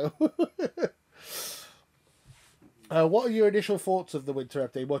Halo. What are your initial thoughts of the Winter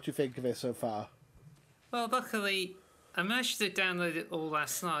Update? What do you think of it so far? Well, luckily, I managed to download it all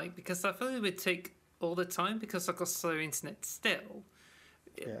last night because I thought it would take all the time because I've got slow internet still.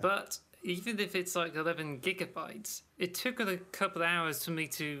 Yeah. But even if it's like 11 gigabytes, it took a couple of hours for me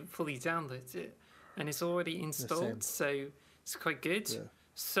to fully download it. And it's already installed, so it's quite good. Yeah.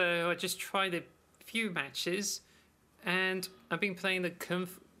 So I just tried a few matches, and I've been playing the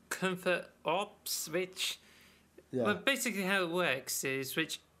Comfort Ops, which... Yeah. Well, basically how it works is,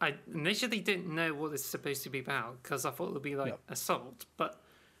 which I initially didn't know what it's supposed to be about, because I thought it would be like Assault. But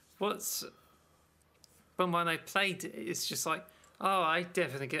when I played it, it's just like, oh, I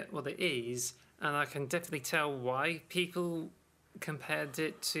definitely get what it is, and I can definitely tell why people compared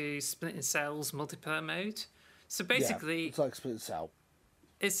it to Splinter Cell's multiplayer mode. So basically, it's like Splinter Cell.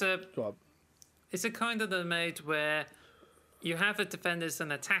 It's a kind of the mode where you have the defenders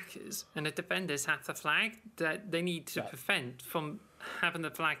and attackers, and the defenders have the flag that they need to prevent from having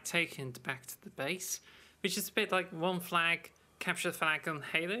the flag taken back to the base, which is a bit like one flag, capture the flag on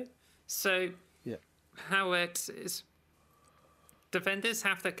Halo. So how it works is defenders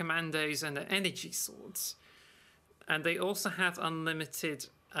have the commandos and the energy swords, and they also have unlimited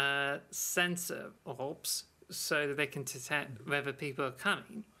sensor orbs so that they can detect whether people are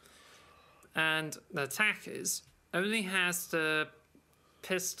coming. And the attackers only has the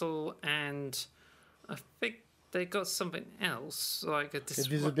pistol, and I think they got something else like a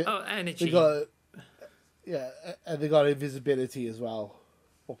energy. And they got invisibility as well,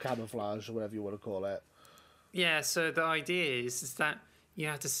 or camouflage, or whatever you want to call it. Yeah, so the idea is that you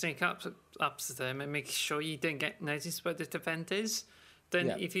have to sneak up to them and make sure you don't get noticed by the defenders. Then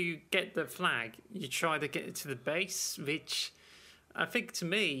if you get the flag, you try to get it to the base, which I think to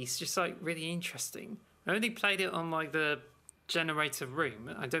me is just like really interesting. I only played it on like the generator room.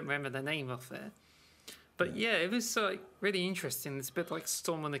 I don't remember the name of it. But it was like really interesting. It's a bit like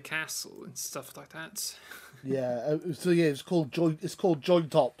Storm on the Castle and stuff like that. It's called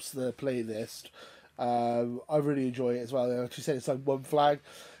Joint Ops, the playlist. I really enjoy it as well. Like you said, it's like one flag.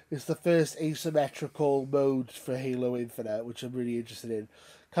 It's the first asymmetrical mode for Halo Infinite, which I'm really interested in.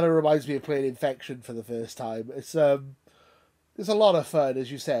 Kind of reminds me of playing Infection for the first time. It's a lot of fun,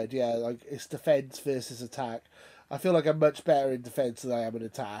 as you said. Yeah, like it's defense versus attack. I feel like I'm much better in defense than I am in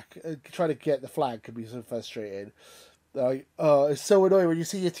attack. Trying to get the flag can be so frustrating. Like, it's so annoying when you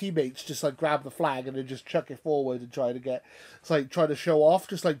see your teammates just like grab the flag and then just chuck it forward and try to get. It's like trying to show off.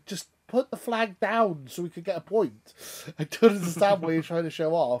 Just put the flag down so we could get a point. I don't understand why you're trying to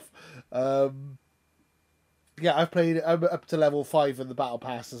show off. I've played it. I'm up to level 5 in the battle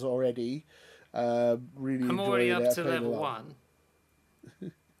passes already. Really, I'm already up to level 1.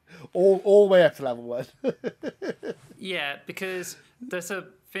 all the way up to level 1. Yeah, because there's a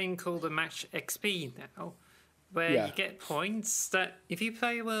thing called a match XP now, where you get points that if you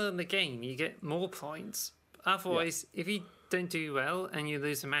play well in the game, you get more points. Otherwise, if you don't do well and you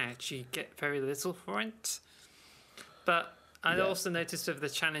lose a match, you get very little for it. But I also noticed of the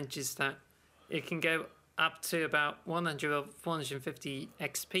challenges that it can go up to about 100 or 450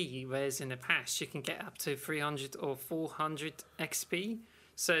 XP, whereas in the past you can get up to 300 or 400 XP.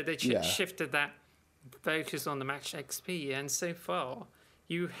 So they shifted that focus on the match XP, and so far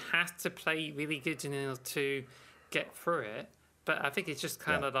you have to play really good in order to get through it. But I think it's just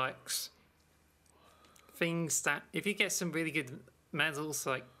kind of like things that if you get some really good medals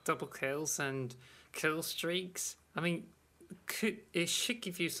like double kills and kill streaks, I mean, it should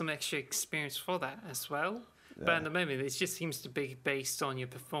give you some extra experience for that as well. But at the moment, it just seems to be based on your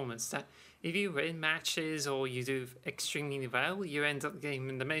performance. That if you win matches or you do extremely well, you end up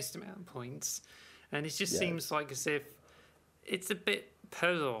getting the most amount of points. And it just seems like as if it's a bit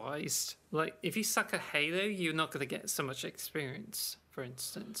polarized. Like if you suck at Halo, you're not going to get so much experience, for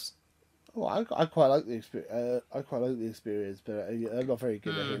instance. Well, I quite like the experience. I quite like the experience, but I'm not very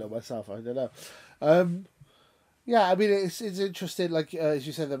good at Halo myself. I don't know. Yeah, I mean it's interesting, like as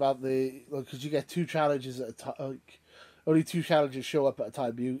you said about the because you get two challenges at a time. Like, only two challenges show up at a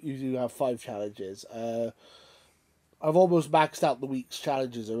time. You do have five challenges. I've almost maxed out the week's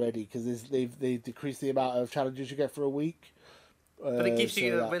challenges already because they've decreased the amount of challenges you get for a week. But it gives So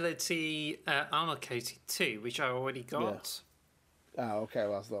you the that, ability armor coating too, which I already got. oh, okay,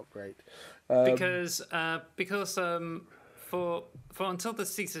 well that's not great. Because for until the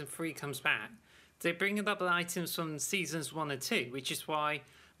season 3 comes back, they bring up items from seasons 1 and 2, which is why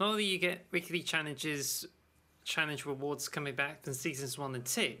not only you get weekly challenge rewards coming back from seasons 1 and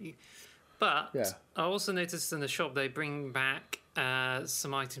 2, but Yeah. I also noticed in the shop they bring back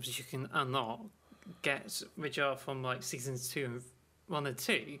some items that you can unlock, which are from like seasons 1 and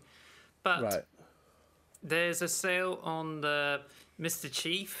 2. But Right. there's a sale on the Mr.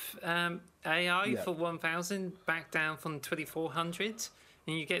 Chief AI for 1,000, back down from 2,400,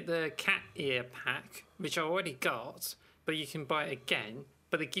 and you get the cat ear pack, which I already got, but you can buy it again.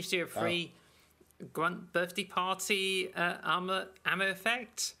 But it gives you a free Grunt birthday party armor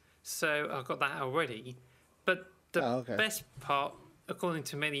effect, so I've got that already. But the best part, according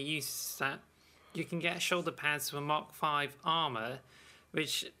to many users, is that you can get shoulder pads for Mark 5 armor,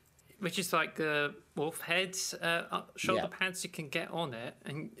 which is like the wolf heads shoulder pads you can get on it.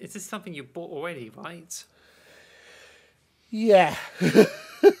 And is this something you bought already, right? Yeah.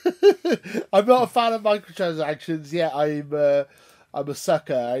 I'm not a fan of microtransactions. Yeah, I'm a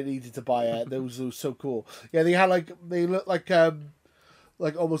sucker. I needed to buy it. Those were so cool. Yeah, they look like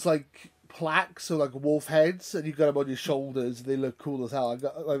almost like plaques, so like wolf heads, and you got them on your shoulders. And they look cool as hell. I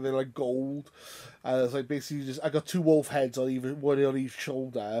got like they're like gold. And it's like basically I got two wolf heads on one on each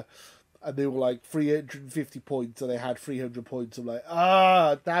shoulder, and they were like 350 points, and they had 300 points. I'm like,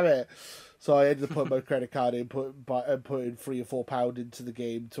 damn it. So I ended up putting my credit card in, putting £3 or £4 into the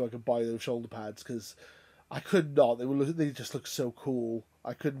game so I could buy those shoulder pads because I could not. They just look so cool.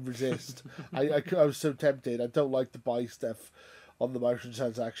 I couldn't resist. I was so tempted. I don't like to buy stuff on the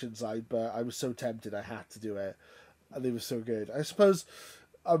microtransaction side, but I was so tempted. I had to do it, and they were so good. I suppose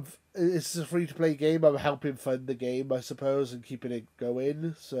it's a free to play game. I'm helping fund the game, I suppose, and keeping it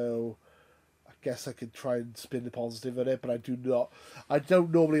going. So I guess I could try and spin the positive in it, but I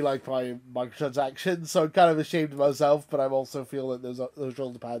don't normally like buying microtransactions, so I'm kind of ashamed of myself, but I also feel that those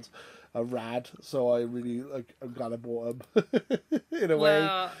shoulder pads are rad, so I really I'm glad I bought them in a way.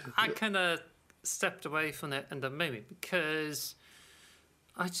 Well, I kind of stepped away from it in the moment because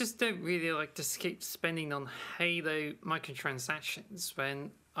I just don't really like to keep spending on Halo microtransactions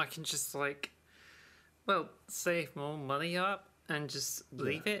when I can just save more money up and just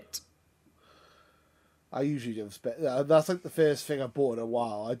leave it. I usually don't spend. That's like the first thing I bought in a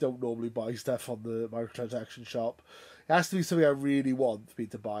while. I don't normally buy stuff on the microtransaction shop. It has to be something I really want for me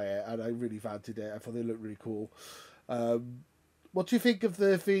to buy it, and I really fancied it. I thought they looked really cool. What do you think of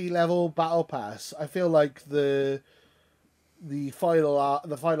the 3-level battle pass? I feel like the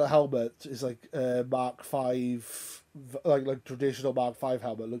final helmet is like Mark 5, like traditional Mark 5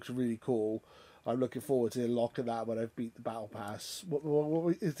 helmet. Looks really cool. I'm looking forward to unlocking that when I've beat the battle pass.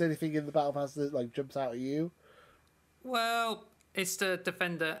 What is there anything in the battle pass that like jumps out at you? Well, it's the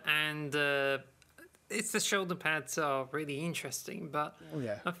defender and it's the shoulder pads are really interesting, but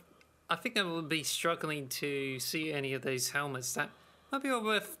I think I will be struggling to see any of those helmets that might be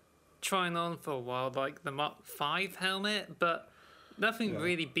worth trying on for a while, like the Mark 5 helmet, but nothing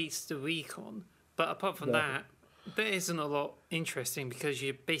really beats the Recon. But apart from that, there isn't a lot interesting because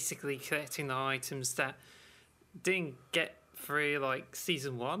you're basically collecting the items that didn't get through like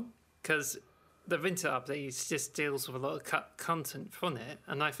season 1, because the winter update just deals with a lot of cut content from it,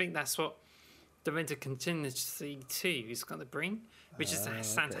 and I think that's what the winter contingency 2 is going to bring, which is a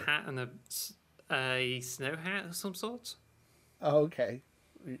Santa hat and a snow hat of some sort. Oh, okay,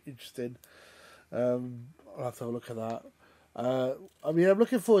 interesting. I'll have to have a look at that. I mean, I'm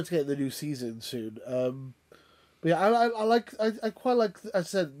looking forward to getting the new season soon. But yeah, I quite like. I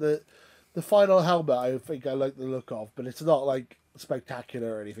said the final helmet. I think I like the look of, but it's not like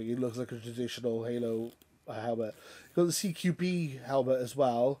spectacular or anything. It looks like a traditional Halo helmet. You've got the CQB helmet as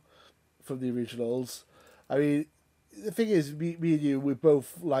well from the originals. I mean, the thing is, me and you, we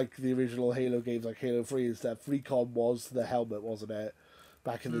both like the original Halo games, like Halo 3 and stuff. Recon was the helmet, wasn't it?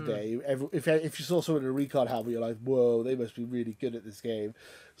 Back in the day, if you saw someone in a Recon helmet, you're like, whoa, they must be really good at this game.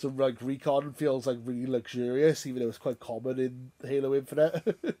 So like Recon feels like really luxurious, even though it's quite common in Halo Infinite.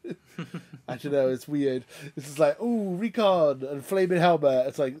 I don't know, it's weird. It's just like, ooh, Recon and flaming helmet.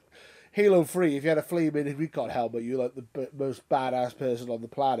 It's like Halo 3, if you had a flaming Recon helmet, you're like the most badass person on the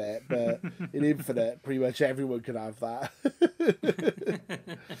planet. But in Infinite, pretty much everyone can have that.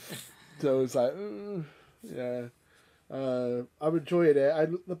 So it's like, yeah. I'm enjoying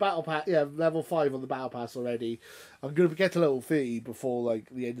it. The battle pass, yeah, level 5 on the battle pass already. I'm gonna get to level 30 before like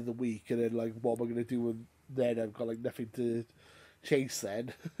the end of the week, and then like what am I gonna do with then? I've got like nothing to chase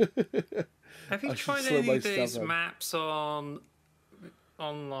then. Have you I should tried slow any my of those stuff down. maps on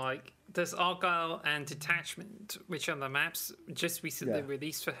like there's Argyle and Detachment, which are the maps just recently Yeah.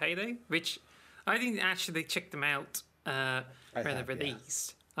 released for Halo, which I didn't actually check them out I when they have, yeah.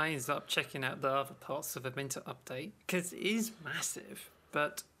 released. I ended up checking out the other parts of the winter update because it is massive.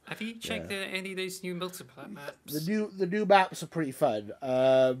 But have you checked out any of those new multiplayer maps? The new maps are pretty fun.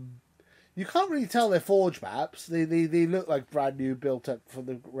 You can't really tell they're Forge maps. They look like brand new, built up from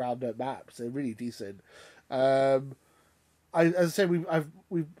the ground up maps. They're really decent. As I said,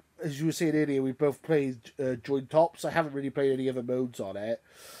 we've as you were saying earlier, we both played joint tops. I haven't really played any other modes on it.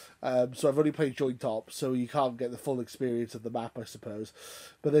 So I've only played joint tops, so you can't get the full experience of the map, I suppose.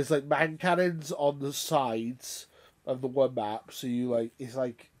 But there's like man cannons on the sides of the one map, so you like it's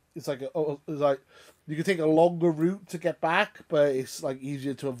like you can take a longer route to get back, but it's like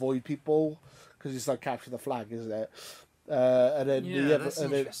easier to avoid people because it's like capture the flag, isn't it? And then Yeah, that's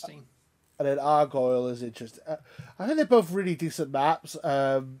interesting. And then Argyle is interesting. I think they're both really decent maps.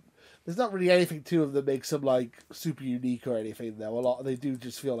 There's not really anything to them that makes them like super unique or anything though. A lot they do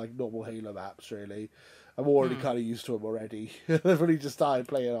just feel like normal Halo maps. Really, I'm already kind of used to them already. I've only just started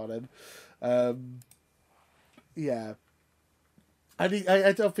playing on them. Yeah, I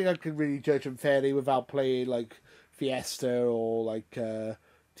don't think I can really judge them fairly without playing like Fiesta or like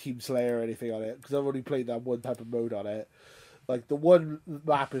Team Slayer or anything on it because I've only played that one type of mode on it. Like the one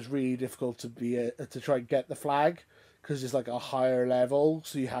map is really difficult to try and get the flag because it's like a higher level,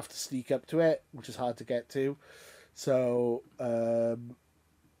 so you have to sneak up to it, which is hard to get to. So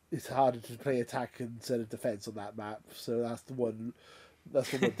it's harder to play attack instead of defense on that map. So that's the one. That's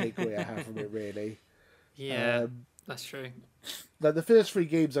the one takeaway I have from it, really. Yeah, that's true. Like the first 3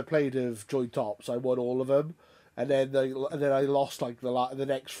 games I played of joint tops, I won all of them, and then I lost like the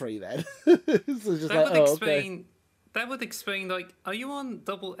next 3. Then so it's just That like, would oh, explain. okay. That would explain. Like, are you on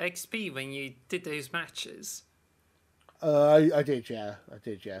double XP when you did those matches? I did, yeah. I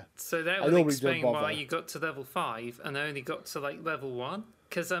did, yeah. So that I would normally explain don't why bother. you got to level 5 and only got to like level 1.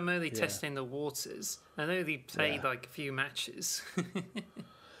 Because I'm only Yeah. testing the waters. I only played Yeah. like a few matches.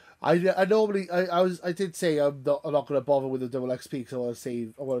 I normally I did say I'm not going to bother with the double XP because I want to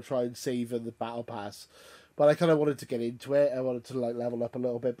save. I want to try and save in the battle pass, but I kind of wanted to get into it. I wanted to like level up a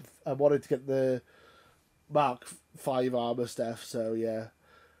little bit. I wanted to get the Mark 5 armor stuff. So yeah,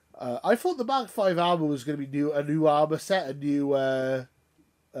 I thought the Mark 5 armor was going to be a new armor set, a new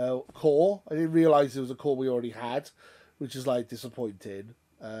core. I didn't realize it was a core we already had, which is like disappointing.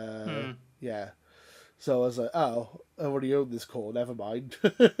 Yeah. So I was like, oh, I already own this core, never mind.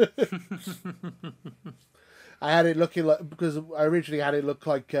 I had it looking like, because I originally had it look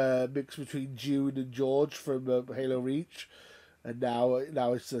like a mix between June and George from Halo Reach. And now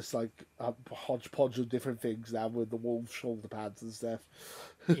it's just like a hodgepodge of different things now with the wolf shoulder pads and stuff.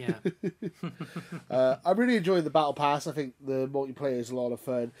 yeah. I'm really enjoying the Battle Pass. I think the multiplayer is a lot of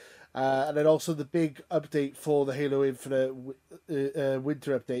fun. And then also the big update for the Halo Infinite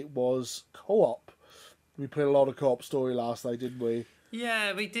winter update was co-op. We played a lot of co-op story last night, didn't we?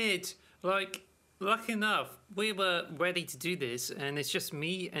 Yeah, we did. Like, lucky enough, we were ready to do this, and it's just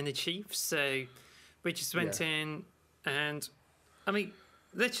me and the chief. So we just went in, and I mean,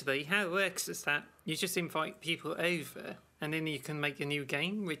 literally, how it works is that you just invite people over, and then you can make a new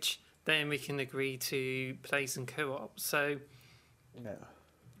game, which then we can agree to play some co-op. So Yeah.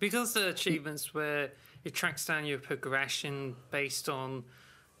 because the achievements where it tracks down your progression based on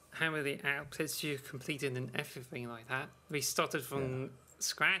how many outputs you've completed and everything like that. We started from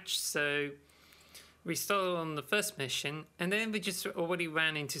scratch, so we started on the first mission, and then we just already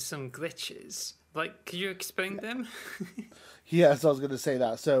ran into some glitches. Like, could you explain them? Yes, I was going to say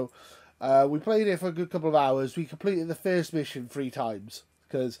that. So we played it for a good couple of hours. We completed the first mission 3 times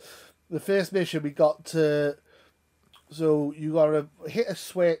because the first mission we got to. So you got to hit a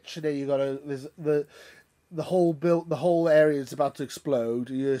switch, and then you got to the whole area is about to explode.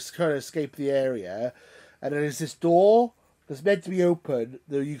 You just kind of escape the area, and then there's this door that's meant to be open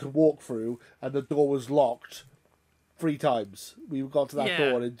that you can walk through, and the door was locked 3 times. We got to that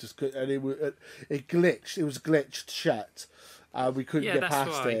door and it glitched. It was glitched shut. We couldn't get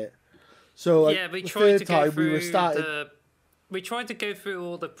past it. So like, we the tried third to go time through we were starting. We tried to go through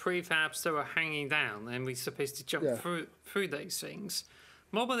all the prefabs that were hanging down, and we're supposed to jump through those things.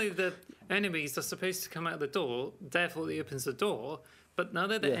 Normally, the enemies are supposed to come out the door, therefore it opens the door, but none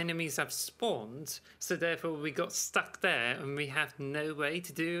of the enemies have spawned, so therefore we got stuck there, and we have no way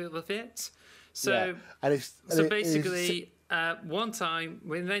to deal with it. So, and it's so basically, one time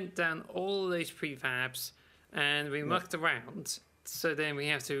we went down all those prefabs and we mucked around. So then we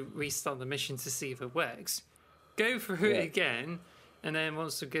have to restart the mission to see if it works. Go through it again, and then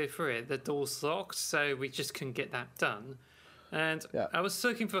once we go through it, the door's locked, so we just couldn't get that done. And I was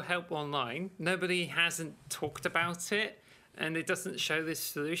looking for help online. Nobody hasn't talked about it, and it doesn't show this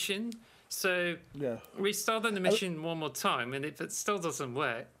solution. So we started the mission one more time, and if it still doesn't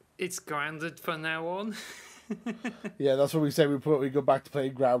work, it's grounded from now on. Yeah, that's what we say. We go back to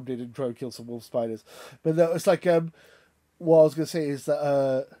playing grounded and try and kill some wolf spiders. But no, it's like what I was going to say is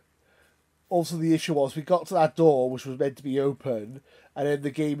that also the issue was we got to that door which was meant to be open, and then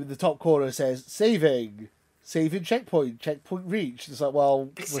the game in the top corner says saving checkpoint reached. It's like, well,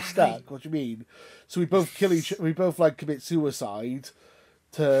 we're stuck. What do you mean? So we both we both like commit suicide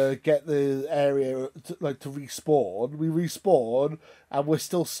to get the area to respawn. We respawn and we're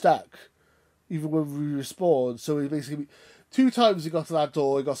still stuck even when we respawn. So we basically 2 times we got to that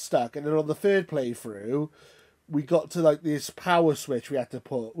door, we got stuck, and then on the third playthrough we got to like this power switch we had to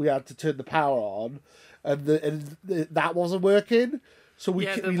turn the power on, and that wasn't working. So we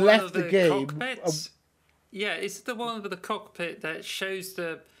left the game. Yeah, it's the one with the cockpit that shows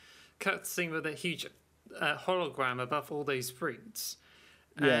the cutscene with a huge hologram above all those fruits.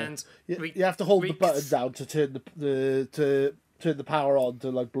 Yeah. And you have to hold the button down to turn the power on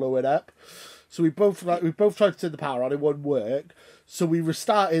to like blow it up. So we both tried to turn the power on, it wouldn't work. So we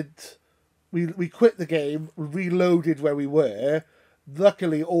restarted. We quit the game, reloaded where we were.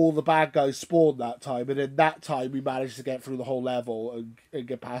 Luckily, all the bad guys spawned that time, and in that time we managed to get through the whole level and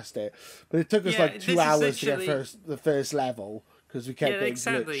get past it. But it took us like 2 hours to get the first level because we kept getting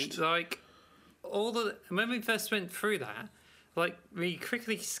glitched. Like when we first went through that, like we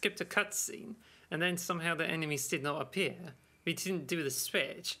quickly skipped a cutscene, and then somehow the enemies did not appear. We didn't do the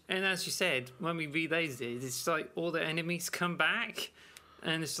switch, and as you said, when we reloaded it, it's like all the enemies come back.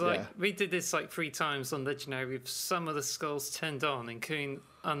 And it's like, we did this like 3 times on Legendary with some of the skulls turned on, including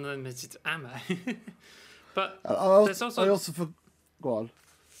unlimited ammo. But there's also... Go on.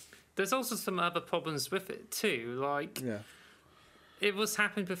 There's also some other problems with it too. Like, it was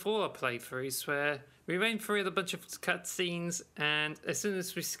happened before our playthroughs where we went through a bunch of cutscenes, and as soon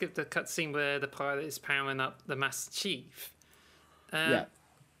as we skipped the cutscene where the pilot is powering up the Master Chief, I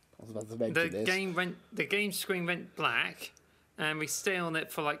was about to mention this. The game screen went black, and we stay on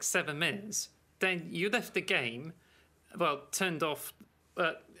it for like 7 minutes. Then you left the game, turned off,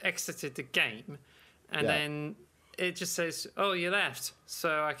 exited the game, and then it just says, "Oh, you left."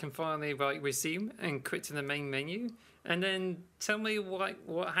 So I can finally resume and quit to the main menu. And then tell me what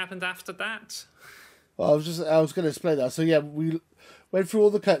happened after that. Well, I was going to explain that. So we went through all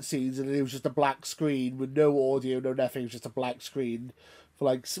the cutscenes, and it was just a black screen with no audio, no nothing. It was just a black screen.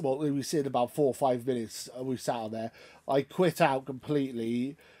 For we sit about 4 or 5 minutes, and we sat on there. I quit out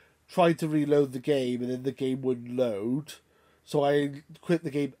completely, tried to reload the game, and then the game wouldn't load. So I quit the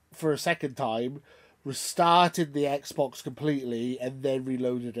game for a second time, restarted the Xbox completely, and then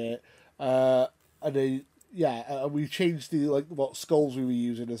reloaded it. And then we changed the what skulls we were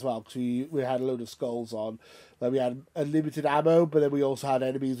using as well, because we had a load of skulls on. Like we had unlimited ammo, but then we also had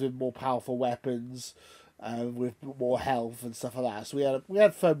enemies with more powerful weapons. With more health and stuff like that, so we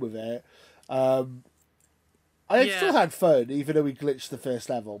had fun with it. I still had fun, even though we glitched the first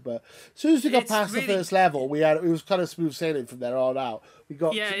level. But as soon as we got past the first level, it was kind of smooth sailing from there on out.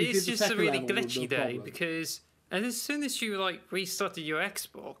 It's just a really glitchy day because, and as soon as you restarted your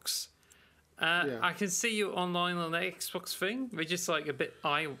Xbox, I can see you online on the Xbox thing. We're just a bit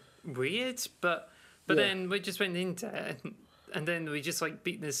weird, but then we just went into it. And then we just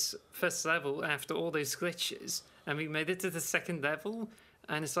beat this first level after all those glitches, and we made it to the second level,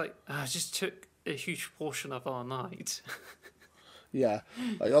 and it's it just took a huge portion of our night.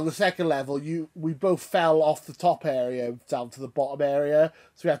 On the second level, we both fell off the top area down to the bottom area,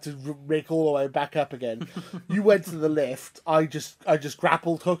 so we had to make all the way back up again. You went to the lift. I just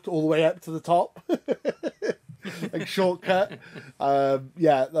grappled hooked all the way up to the top. Shortcut.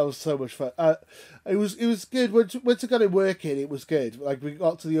 That was so much fun. It was good. Once I got it working, it was good. We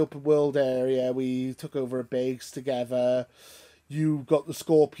got to the open world area, we took over a base together. You got the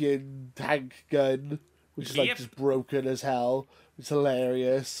Scorpion tank gun, which is just broken as hell. It's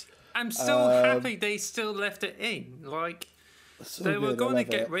hilarious. I'm still happy they still left it in. They were going to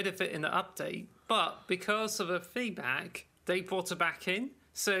get rid of it in the update, but because of the feedback, they brought it back in.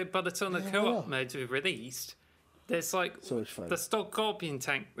 So by the time the co-op mode was released, there's so much fun. The stock Scorpion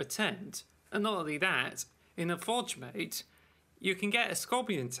tank returned. And not only that, in the Forge mode, you can get a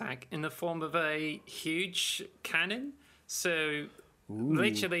Scorpion tank in the form of a huge cannon. So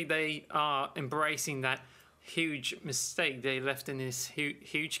literally they are embracing that huge mistake they left in this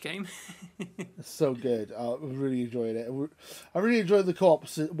huge game. It's so good. I really enjoyed it. I really enjoyed the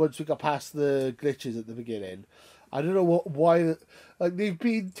co-ops once we got past the glitches at the beginning. I don't know why. Like, they've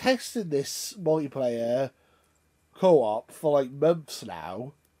been testing this multiplayer co-op for like months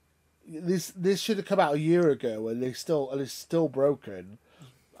now. This should have come out a year ago, and it's still broken.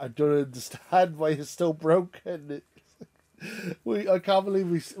 I don't understand why it's still broken. I can't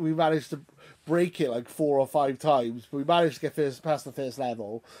believe we managed to break it like 4 or 5 times, but we managed to get past the first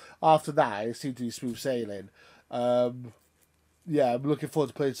level. After that, it seemed to be smooth sailing. Yeah, I'm looking forward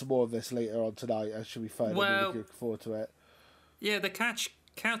to playing some more of this later on tonight. It should be fun. Well, I'm really looking forward to it. Yeah, the couch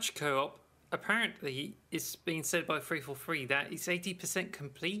co-op, apparently it's been said by 343 that it's 80%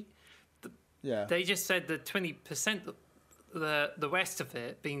 complete. Yeah. They just said that 20%, the rest of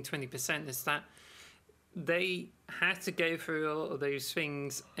it being 20%, is that they had to go through all of those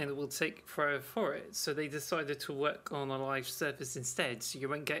things and it will take forever for it. So they decided to work on a live service instead, so you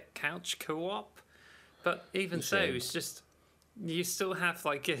won't get couch co-op. But even so, it's just, you still have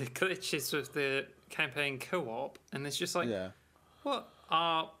like glitches with the campaign co-op, and it's just like, what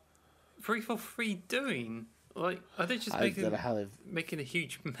are 343 doing? Like, are they just making a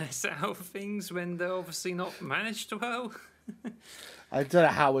huge mess out of things when they're obviously not managed well? I don't know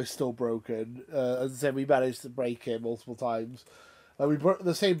how it's still broken. As I said, we managed to break it multiple times. We broke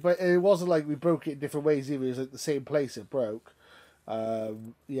the same, but it wasn't like we broke it in different ways either. It was like the same place it broke.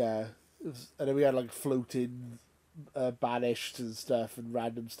 Yeah, and then we had like floating, banished and stuff and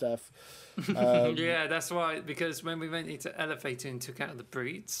random stuff. Yeah, that's why. Because when we went into elevator and took out the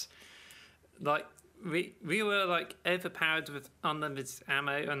brutes, like we were like overpowered with unlimited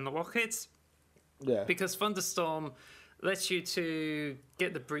ammo and the rockets. Yeah. Because Thunderstorm lets you to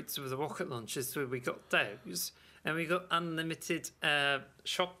get the brutes with the rocket launchers, so we got those, and we got unlimited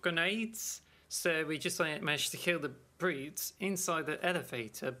shock grenades. So we just managed to kill the brutes inside the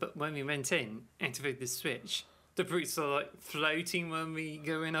elevator. But when we went in, activate the switch, the brutes are like floating when we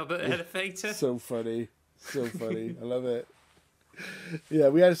go in our elevator. So funny, so funny. I love it. Yeah,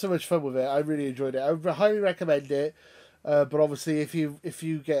 we had so much fun with it. I really enjoyed it. I highly recommend it. But obviously, if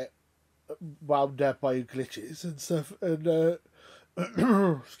you get wound up by glitches and stuff, and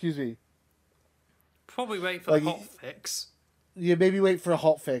excuse me, probably wait for the hot fix. Yeah, maybe wait for a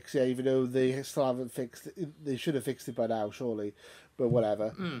hot fix. Yeah, even though they still haven't fixed it, they should have fixed it by now, surely. But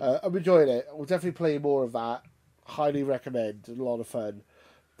whatever. I'm enjoying it. We'll definitely play more of that. Highly recommend. A lot of fun.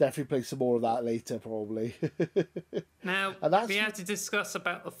 Definitely play some more of that later, probably. Now we have to discuss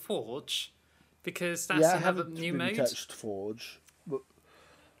about the Forge, because that's another new mode. Touched Forge. But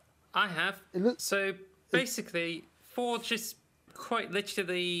I have. So basically, Forge is quite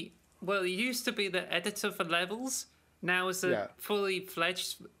literally, well, it used to be the editor for levels. Now it's a fully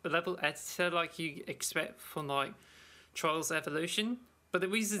fledged level editor like you expect from like Trials Evolution. But the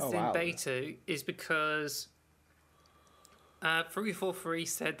reason it's in beta is because 343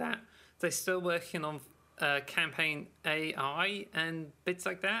 said that they're still working on campaign AI and bits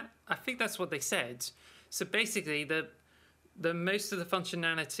like that. I think that's what they said. So basically, the most of the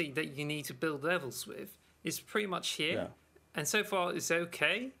functionality that you need to build levels with is pretty much here, and so far it's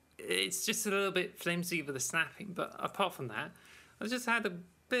okay. It's just a little bit flimsy with the snapping, but apart from that, I just had a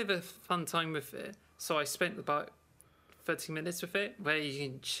bit of a fun time with it. So I spent about 30 minutes with it, where you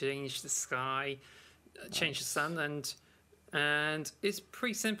can change the sky, change the sun, and it's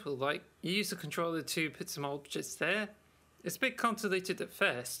pretty simple. Like, you use the controller to put some objects there. It's a bit convoluted at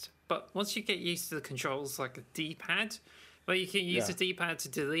first, but once you get used to the controls, like a D-pad, where you can use the D-pad to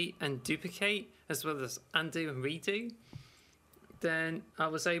delete and duplicate, as well as undo and redo, then I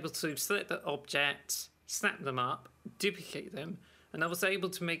was able to select the objects, snap them up, duplicate them, and I was able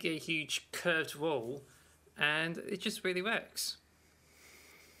to make a huge curved wall, and it just really works.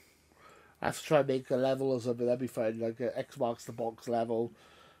 I have to try and make a level or something. That'd be fun, like an X marks the box level.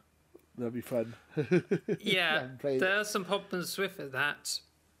 That'd be fun. Yeah, there are some problems with it that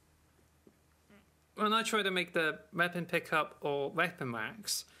when I try to make the weapon pickup or weapon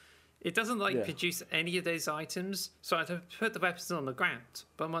racks, it doesn't produce any of those items, so I had to put the weapons on the ground.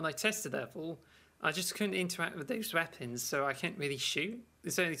 But when I tested the level, I just couldn't interact with those weapons, so I can't really shoot.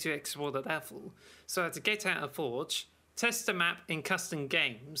 It's only to explore the level. So I had to get out of Forge, test the map in custom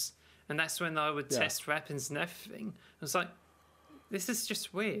games, and that's when I would test weapons and everything. I was like, this is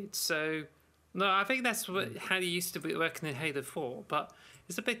just weird. So, no, I think that's how you used to be working in Halo 4, but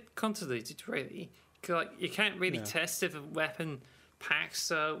it's a bit convoluted, really. Like, you can't really test if a weapon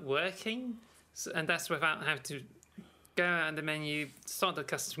packs are working, and that's without having to go out in the menu, start the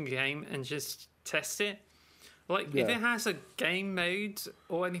custom game, and just test it. Like, if Yeah. it has a game mode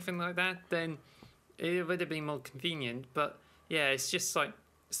or anything like that, then it would have been more convenient. But yeah, it's just like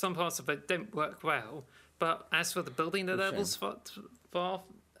some parts of it don't work well. But as for the building the It's a shame. levels, for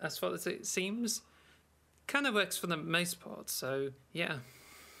as far as it seems, kind of works for the most part. So yeah,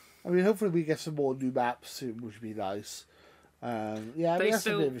 I mean, hopefully we get some more new maps soon, which would be nice. Yeah, I They mean, that's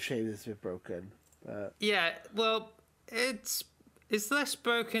still- a bit of a shame it's a bit broken. yeah. Well, it's less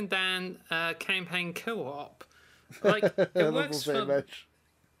broken than campaign co-op. Like I it love works very for much.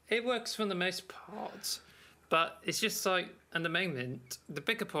 it works for the most part, but it's just like at the moment the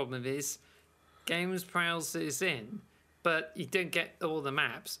bigger problem is games browser is in, but you don't get all the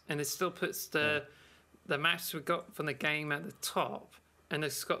maps, and it still puts the maps we got from the game at the top, and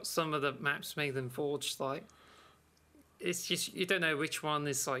it's got some of the maps made in Forge. Like it's just you don't know which one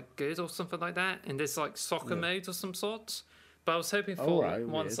is like good or something like that, and there's like soccer mode or some sort. But I was hoping for right,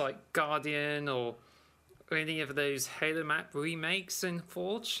 ones weird. like Guardian or any of those Halo map remakes in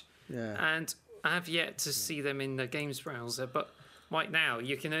Forge, Yeah. and I have yet to see them in the games browser. But right now,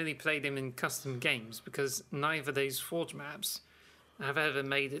 you can only play them in custom games because neither of those Forge maps have ever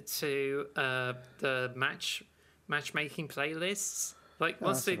made it to the matchmaking playlists. Like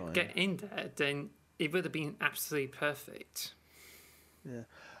once that's they annoying. get in there, then it would have been absolutely perfect. Yeah.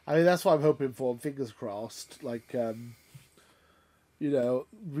 I mean, that's what I'm hoping for. Fingers crossed. Like, we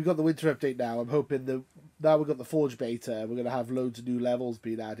got the winter update now. I'm hoping that now we've got the Forge beta, we're going to have loads of new levels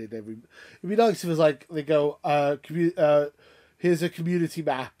being added every. It'd be nice if it was like they go, here's a community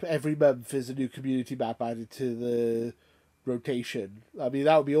map. Every month is a new community map added to the rotation. I mean,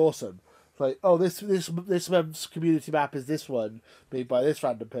 that would be awesome. Like, oh, this month's community map is this one made by this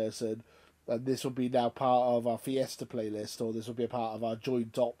random person, and this will be now part of our Fiesta playlist, or this will be a part of our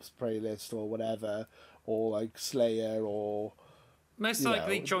Joint Ops playlist, or whatever, or like Slayer, or Most You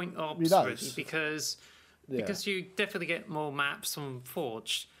likely know, joint ops, be really, nice. because you definitely get more maps on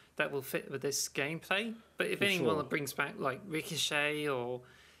Forge that will fit with this gameplay. But if For anyone sure. brings back like Ricochet or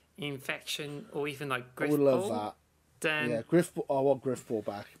Infection or even like I would love Griffball, that. then Yeah, Griffball. I want Griffball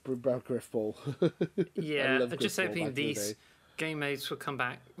back. Bring back Griffball. yeah, love I'm just Griffball hoping back in the these day. game modes will come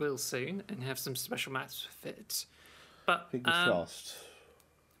back real soon and have some special maps for fit. But Fingers crossed.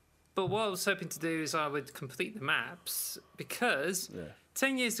 But what I was hoping to do is I would complete the maps because Yeah.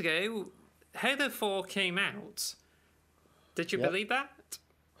 10 years ago, Halo 4 came out. Did you Yep. believe that?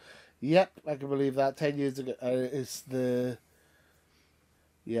 Yep, I can believe that. 10 years ago, it's the.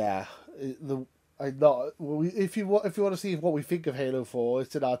 Yeah, the. I not. Well, if you want to see what we think of Halo 4,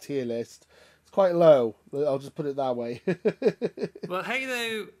 it's in our tier list. It's quite low. I'll just put it that way. Well,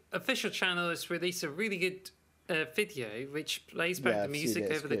 Halo official channel has released a really good video which plays back Yeah, the I've seen music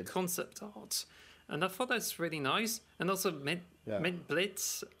it, it's over the good. concept art. And I thought that's really nice. And also Yeah. Mint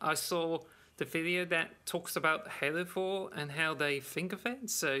Blitz, I saw the video that talks about Halo 4 and how they think of it.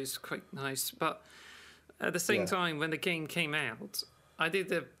 So it's quite nice. But at the same Yeah. time, when the game came out, I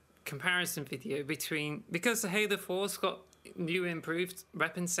did a comparison video between because the Halo 4's got new improved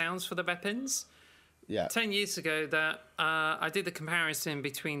weapon sounds for the weapons. Yeah. 10 years ago, that I did the comparison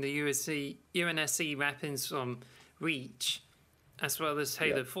between the UNSC weapons from Reach as well as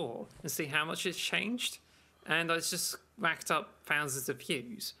Halo Yeah. 4 and see how much it's changed. And I just racked up thousands of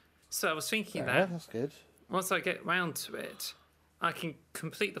views. So I was thinking Yeah, that that's good. once I get round to it, I can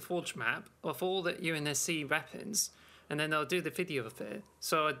complete the Forge map of all the UNSC weapons, and then I'll do the video of it.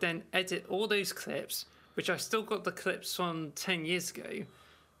 So I then edit all those clips, which I still got the clips from 10 years ago.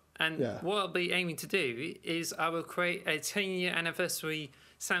 And Yeah. what I'll be aiming to do is I will create a 10-year anniversary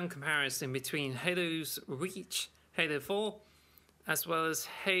sound comparison between Halo's Reach, Halo 4, as well as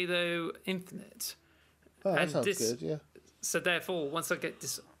Halo Infinite. Oh, that And sounds this- good. Yeah. So therefore, once I get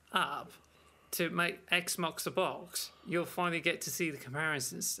this up to make X marks the box, you'll finally get to see the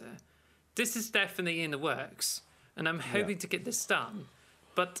comparisons there. This is definitely in the works, and I'm hoping to get this done.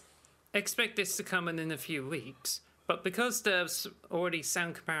 But expect this to come in a few weeks. But because there's already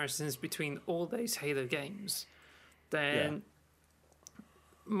sound comparisons between all those Halo games, then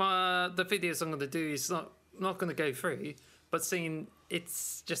the videos I'm going to do is not going to go through. But seeing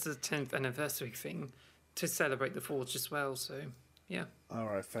it's just a 10th anniversary thing to celebrate the Forge as well. So yeah. All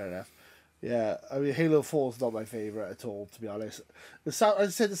right, fair enough. Yeah, I mean, Halo 4 is not my favourite at all, to be honest. The sound, as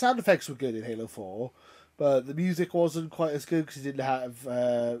I said, the sound effects were good in Halo 4, but the music wasn't quite as good because it didn't have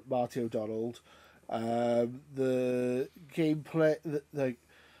Marty O'Donnell. The gameplay,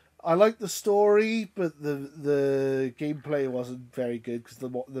 I liked the story, but the gameplay wasn't very good because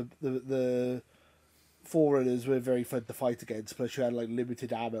the Forerunners were very fun to fight against. Plus, you had like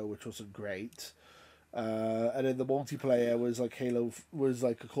limited ammo, which wasn't great. And then the multiplayer was like was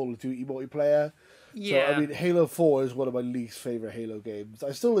like a Call of Duty multiplayer. So Yeah. I mean, Halo 4 is one of my least favorite Halo games.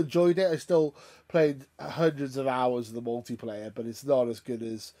 I still enjoyed it. I still played hundreds of hours of the multiplayer, but it's not as good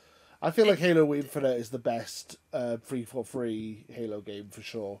as. I feel like Halo Infinite is the best 343 Halo game for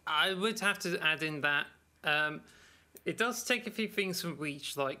sure. I would have to add in that it does take a few things from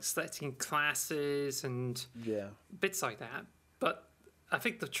Reach, like selecting classes and Yeah, bits like that. But I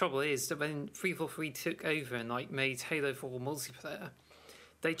think the trouble is that when 343 took over and like made Halo 4 multiplayer,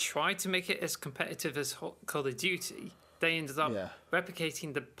 they tried to make it as competitive as Call of Duty. They ended up Yeah.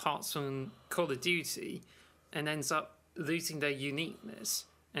 replicating the parts from Call of Duty and ends up losing their uniqueness.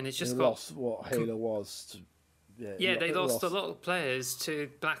 And it's just they got lost what Halo was. yeah, they lost a lot of players to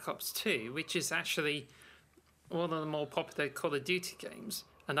Black Ops 2, which is actually one of the more popular Call of Duty games.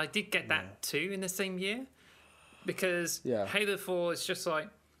 And I did get that too in the same year because Yeah. Halo 4 is just like,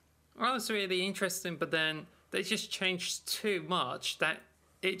 oh, it's really interesting, but then they just changed too much that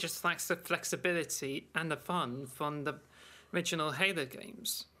it just lacks the flexibility and the fun from the original Halo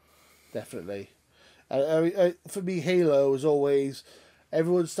games. Definitely. For me, Halo is always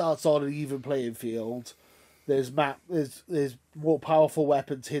everyone starts on an even playing field. There's more powerful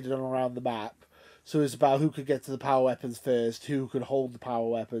weapons hidden around the map, so it's about who can get to the power weapons first, who can hold the power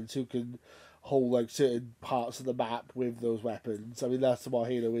weapons, who can hold like certain parts of the map with those weapons. I mean, that's what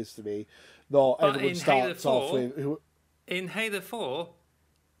Halo is to me. Not But everyone in starts Halo off 4, with who. In Halo 4,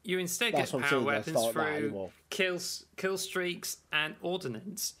 you instead That's get what I'm power saying, that's weapons not that through anymore. kill streaks and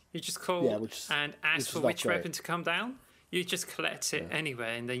ordnance. You just call and which ask is for not which great. weapon to come down. You just collect it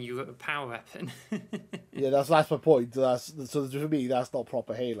anywhere, and then you got a power weapon. Yeah, that's my point. So for me, that's not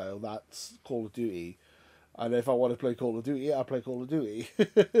proper Halo. That's Call of Duty. And if I want to play Call of Duty, I play Call of Duty.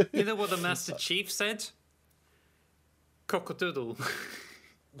 You know what the Master Chief said? Cockadoodle.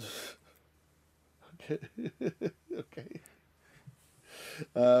 Okay.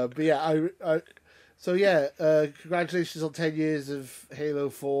 But yeah, congratulations on 10 years of Halo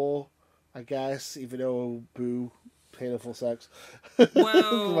 4, I guess, even though, boo, Halo 4 sucks.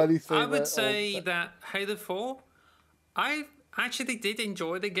 Well, My least I would favourite say that Halo 4, I actually did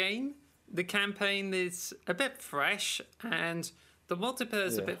enjoy the game. The campaign is a bit fresh, and the multiplayer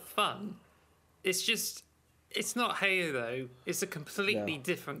is a Yeah. bit fun. It's just, it's not Halo. It's a completely No.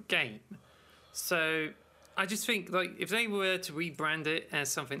 different game. So I just think, like, if they were to rebrand it as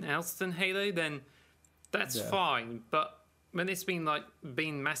something else than Halo, then that's fine. But when it's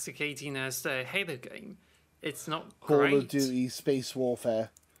been masticating as a Halo game, it's not Call great. of Duty Space Warfare.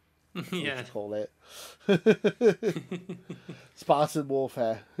 Yeah. What you call it. Spartan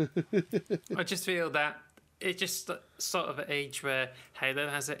Warfare. I just feel that it's just sort of an age where Halo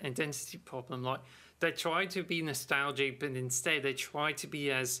has an identity problem. Like, they try to be nostalgic, but instead they try to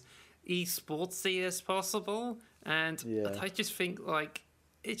be as esportsy as possible. And Yeah. I just think, like,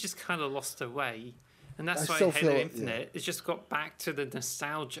 it just kind of lost their way. And that's I why still Halo feel- Infinite has just got back to the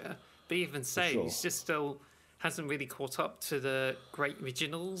nostalgia. But even so, sure. it's just still hasn't really caught up to the great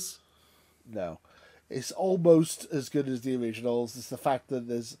originals. No. It's almost as good as the originals. It's the fact that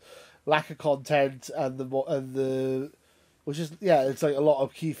there's lack of content and which is it's like a lot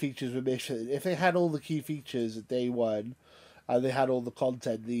of key features were missing. If they had all the key features at day one and they had all the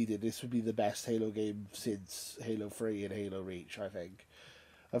content needed, this would be the best Halo game since Halo 3 and Halo Reach, I think.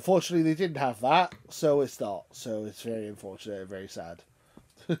 Unfortunately, they didn't have that, so it's not. So it's very unfortunate and very sad.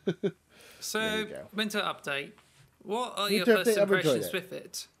 So, There you go. winter update. What are your Winter first update, I've enjoyed impressions it. with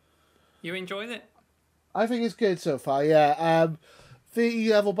it? You enjoyed it? I think it's good so far, yeah. 30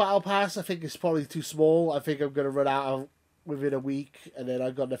 level battle pass, I think it's probably too small. I think I'm going to run out of within a week, and then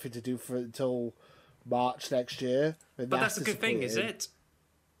I've got nothing to do for it until March next year. And But that's a good thing, is disappointing. it?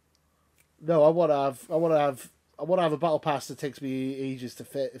 No, I want to have a battle pass that takes me ages to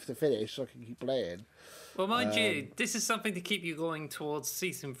finish, so I can keep playing. Well, mind you, this is something to keep you going towards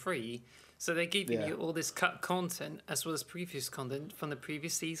season 3. So they're giving Yeah. you all this cut content as well as previous content from the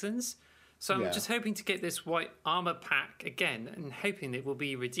previous seasons. So I'm Yeah. just hoping to get this white armor pack again and hoping it will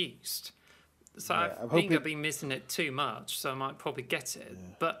be reduced. So I I'm think hoping- I've been missing it too much, so I might probably get it.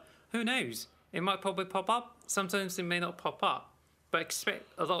 But who knows? It might probably pop up. Sometimes it may not pop up. But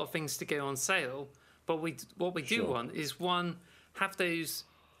expect a lot of things to go on sale. But what we do Sure. want is, one, have those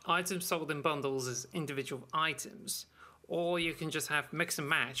items sold in bundles as individual items. Or you can just have mix and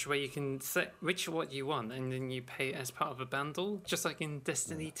match where you can set which what you want and then you pay as part of a bundle, just like in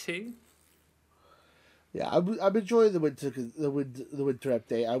Destiny 2. Yeah, I'm enjoying the winter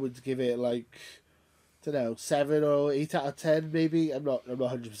update. I would give it like, I don't know, 7 or 8 out of 10 maybe. I'm not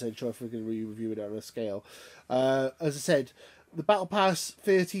 100% sure if we're going to review it on a scale. As I said, the battle pass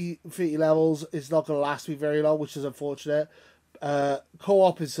 30 levels is not going to last me very long, which is unfortunate.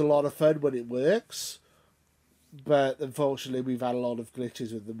 Co-op is a lot of fun when it works, but unfortunately we've had a lot of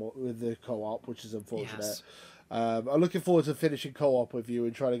glitches with the co-op, which is unfortunate. Yes. I'm looking forward to finishing co-op with you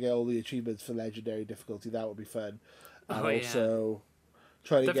and trying to get all the achievements for legendary difficulty. That would be fun. And Oh, yeah. also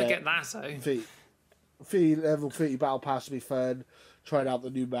trying to Don't get forget Lasso. 30 level 30 battle pass to be fun. Trying out the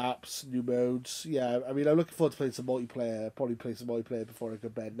new maps, new modes. Yeah, I mean, I'm looking forward to playing some multiplayer. Probably play some multiplayer before I go to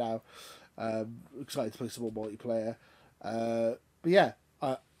bed now. Excited to play some more multiplayer. But yeah,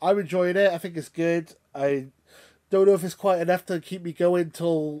 I'm enjoying it. I think it's good. I don't know if it's quite enough to keep me going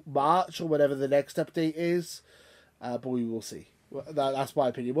till March or whatever the next update is, but we will see. That's my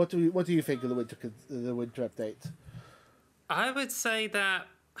opinion. What do you think of the winter update? I would say that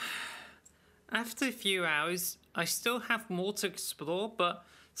after a few hours, I still have more to explore, but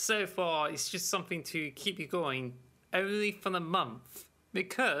so far it's just something to keep you going only for the month.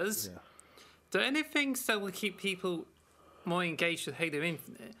 Because the only things that will keep people more engaged with Halo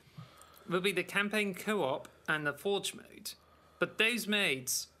Infinite will be the campaign co-op and the Forge mode. But those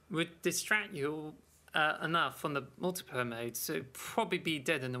modes would distract you enough from the multiplayer mode, so probably be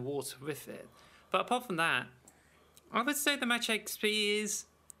dead in the water with it. But apart from that, I would say the match XP is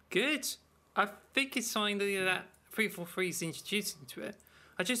good. I think it's something that 343 is introducing to it.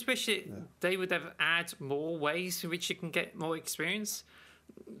 I just wish they would have add more ways in which you can get more experience,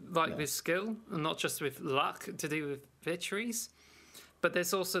 like with skill, and not just with luck to do with victories. But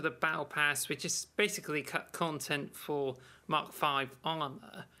there's also the Battle Pass, which is basically cut content for Mark V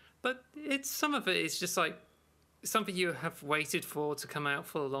armor. But some of it is just like something you have waited for to come out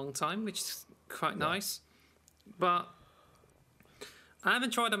for a long time, which is quite nice. But I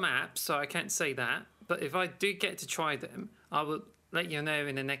haven't tried the map, so I can't say that. But if I do get to try them, I will let you know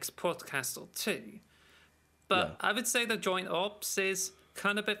in the next podcast or two. But I would say the joint ops is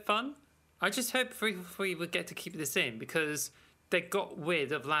kind of a bit fun. I just hope 343 would get to keep this in, because they got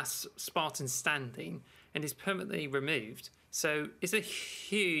rid of last Spartan standing and is permanently removed. So it's a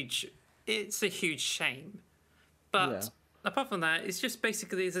huge shame. But apart from that, it's just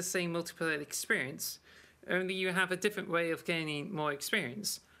basically the same multiplayer experience, only you have a different way of gaining more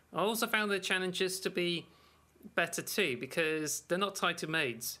experience. I also found the challenges to be better too, because they're not tied to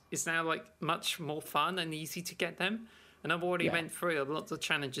modes. It's now like much more fun and easy to get them. And I've already went through a lot of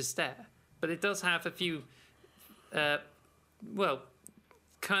challenges there. But it does have a few,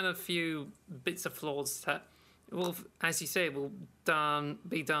 few bits of flaws that, well, as you say, will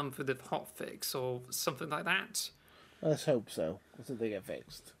be done for the hotfix or something like that. Let's hope so. I think they get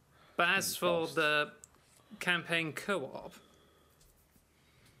fixed. But as for the campaign co-op,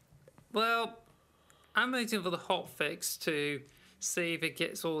 well, I'm waiting for the hotfix to see if it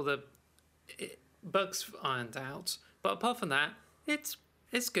gets all the bugs ironed out. But apart from that, it's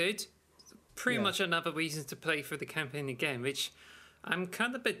good. Pretty much another reason to play through the campaign again, which I'm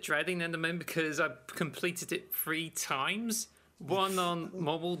kind of a bit dreading at the moment because I've completed it 3 times. One on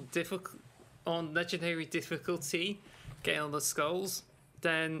on legendary difficulty, getting all the skulls.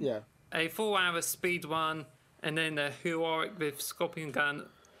 Then a 4-hour speed one, and then a heroic with Scorpion Gun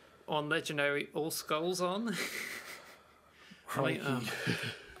on legendary, all skulls on. Oh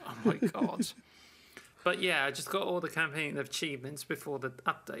my god. But yeah, I just got all the campaign achievements before the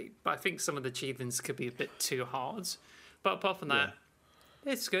update. But I think some of the achievements could be a bit too hard. But apart from that,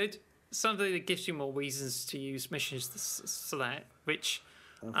 it's good. Something that gives you more reasons to use missions to select, which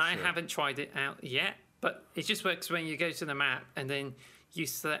I haven't tried it out yet. But it just works when you go to the map and then you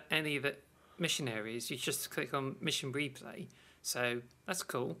select any of the mission areas. You just click on mission replay. So that's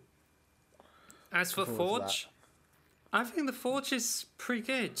cool. As for Forge, I think the Forge is pretty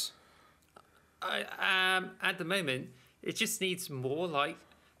good. At the moment, it just needs more, like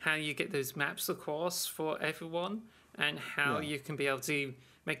how you get those maps across for everyone and how you can be able to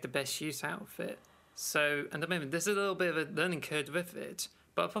make the best use out of it. So at the moment, there's a little bit of a learning curve with it.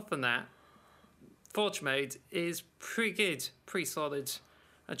 But apart from that, Forge mode is pretty good, pretty solid.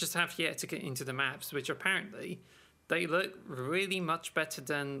 I just have yet to get into the maps, which apparently they look really much better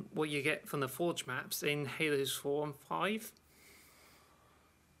than what you get from the Forge maps in Halos 4 and 5.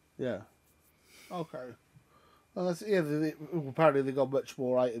 Yeah. Okay. Well, apparently they got much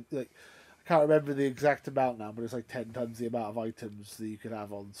more items. Like, I can't remember the exact amount now, but it's like 10 times the amount of items that you can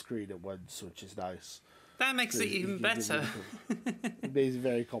have on screen at once, which is nice. That makes it even better. It makes it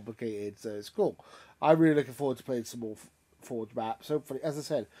very complicated, so it's cool. I'm really looking forward to playing some more Forge maps. Hopefully, as I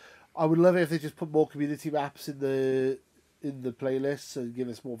said, I would love it if they just put more community maps in the playlist and give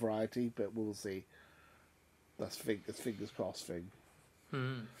us more variety, but we'll see. That's fingers crossed thing.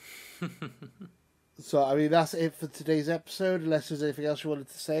 So, I mean, that's it for today's episode, unless there's anything else you wanted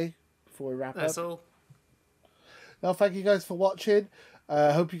to say before we wrap That's up. all. Now, thank you guys for watching.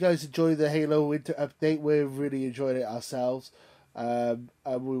 I hope you guys enjoyed the Halo Winter update. We're really enjoying it ourselves. And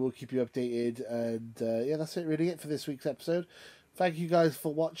we will keep you updated. And yeah, that's really it for this week's episode. Thank you guys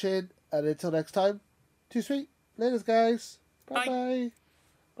for watching. And until next time, too sweet. Later, guys. Bye-bye.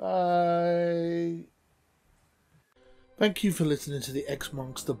 Bye. Thank you for listening to the X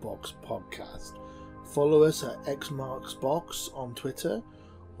Marks the Box podcast. Follow us at X Marks Box on Twitter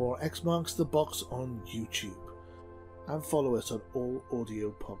or X Marks the Box on YouTube. And follow us on all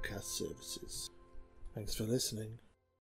audio podcast services. Thanks for listening.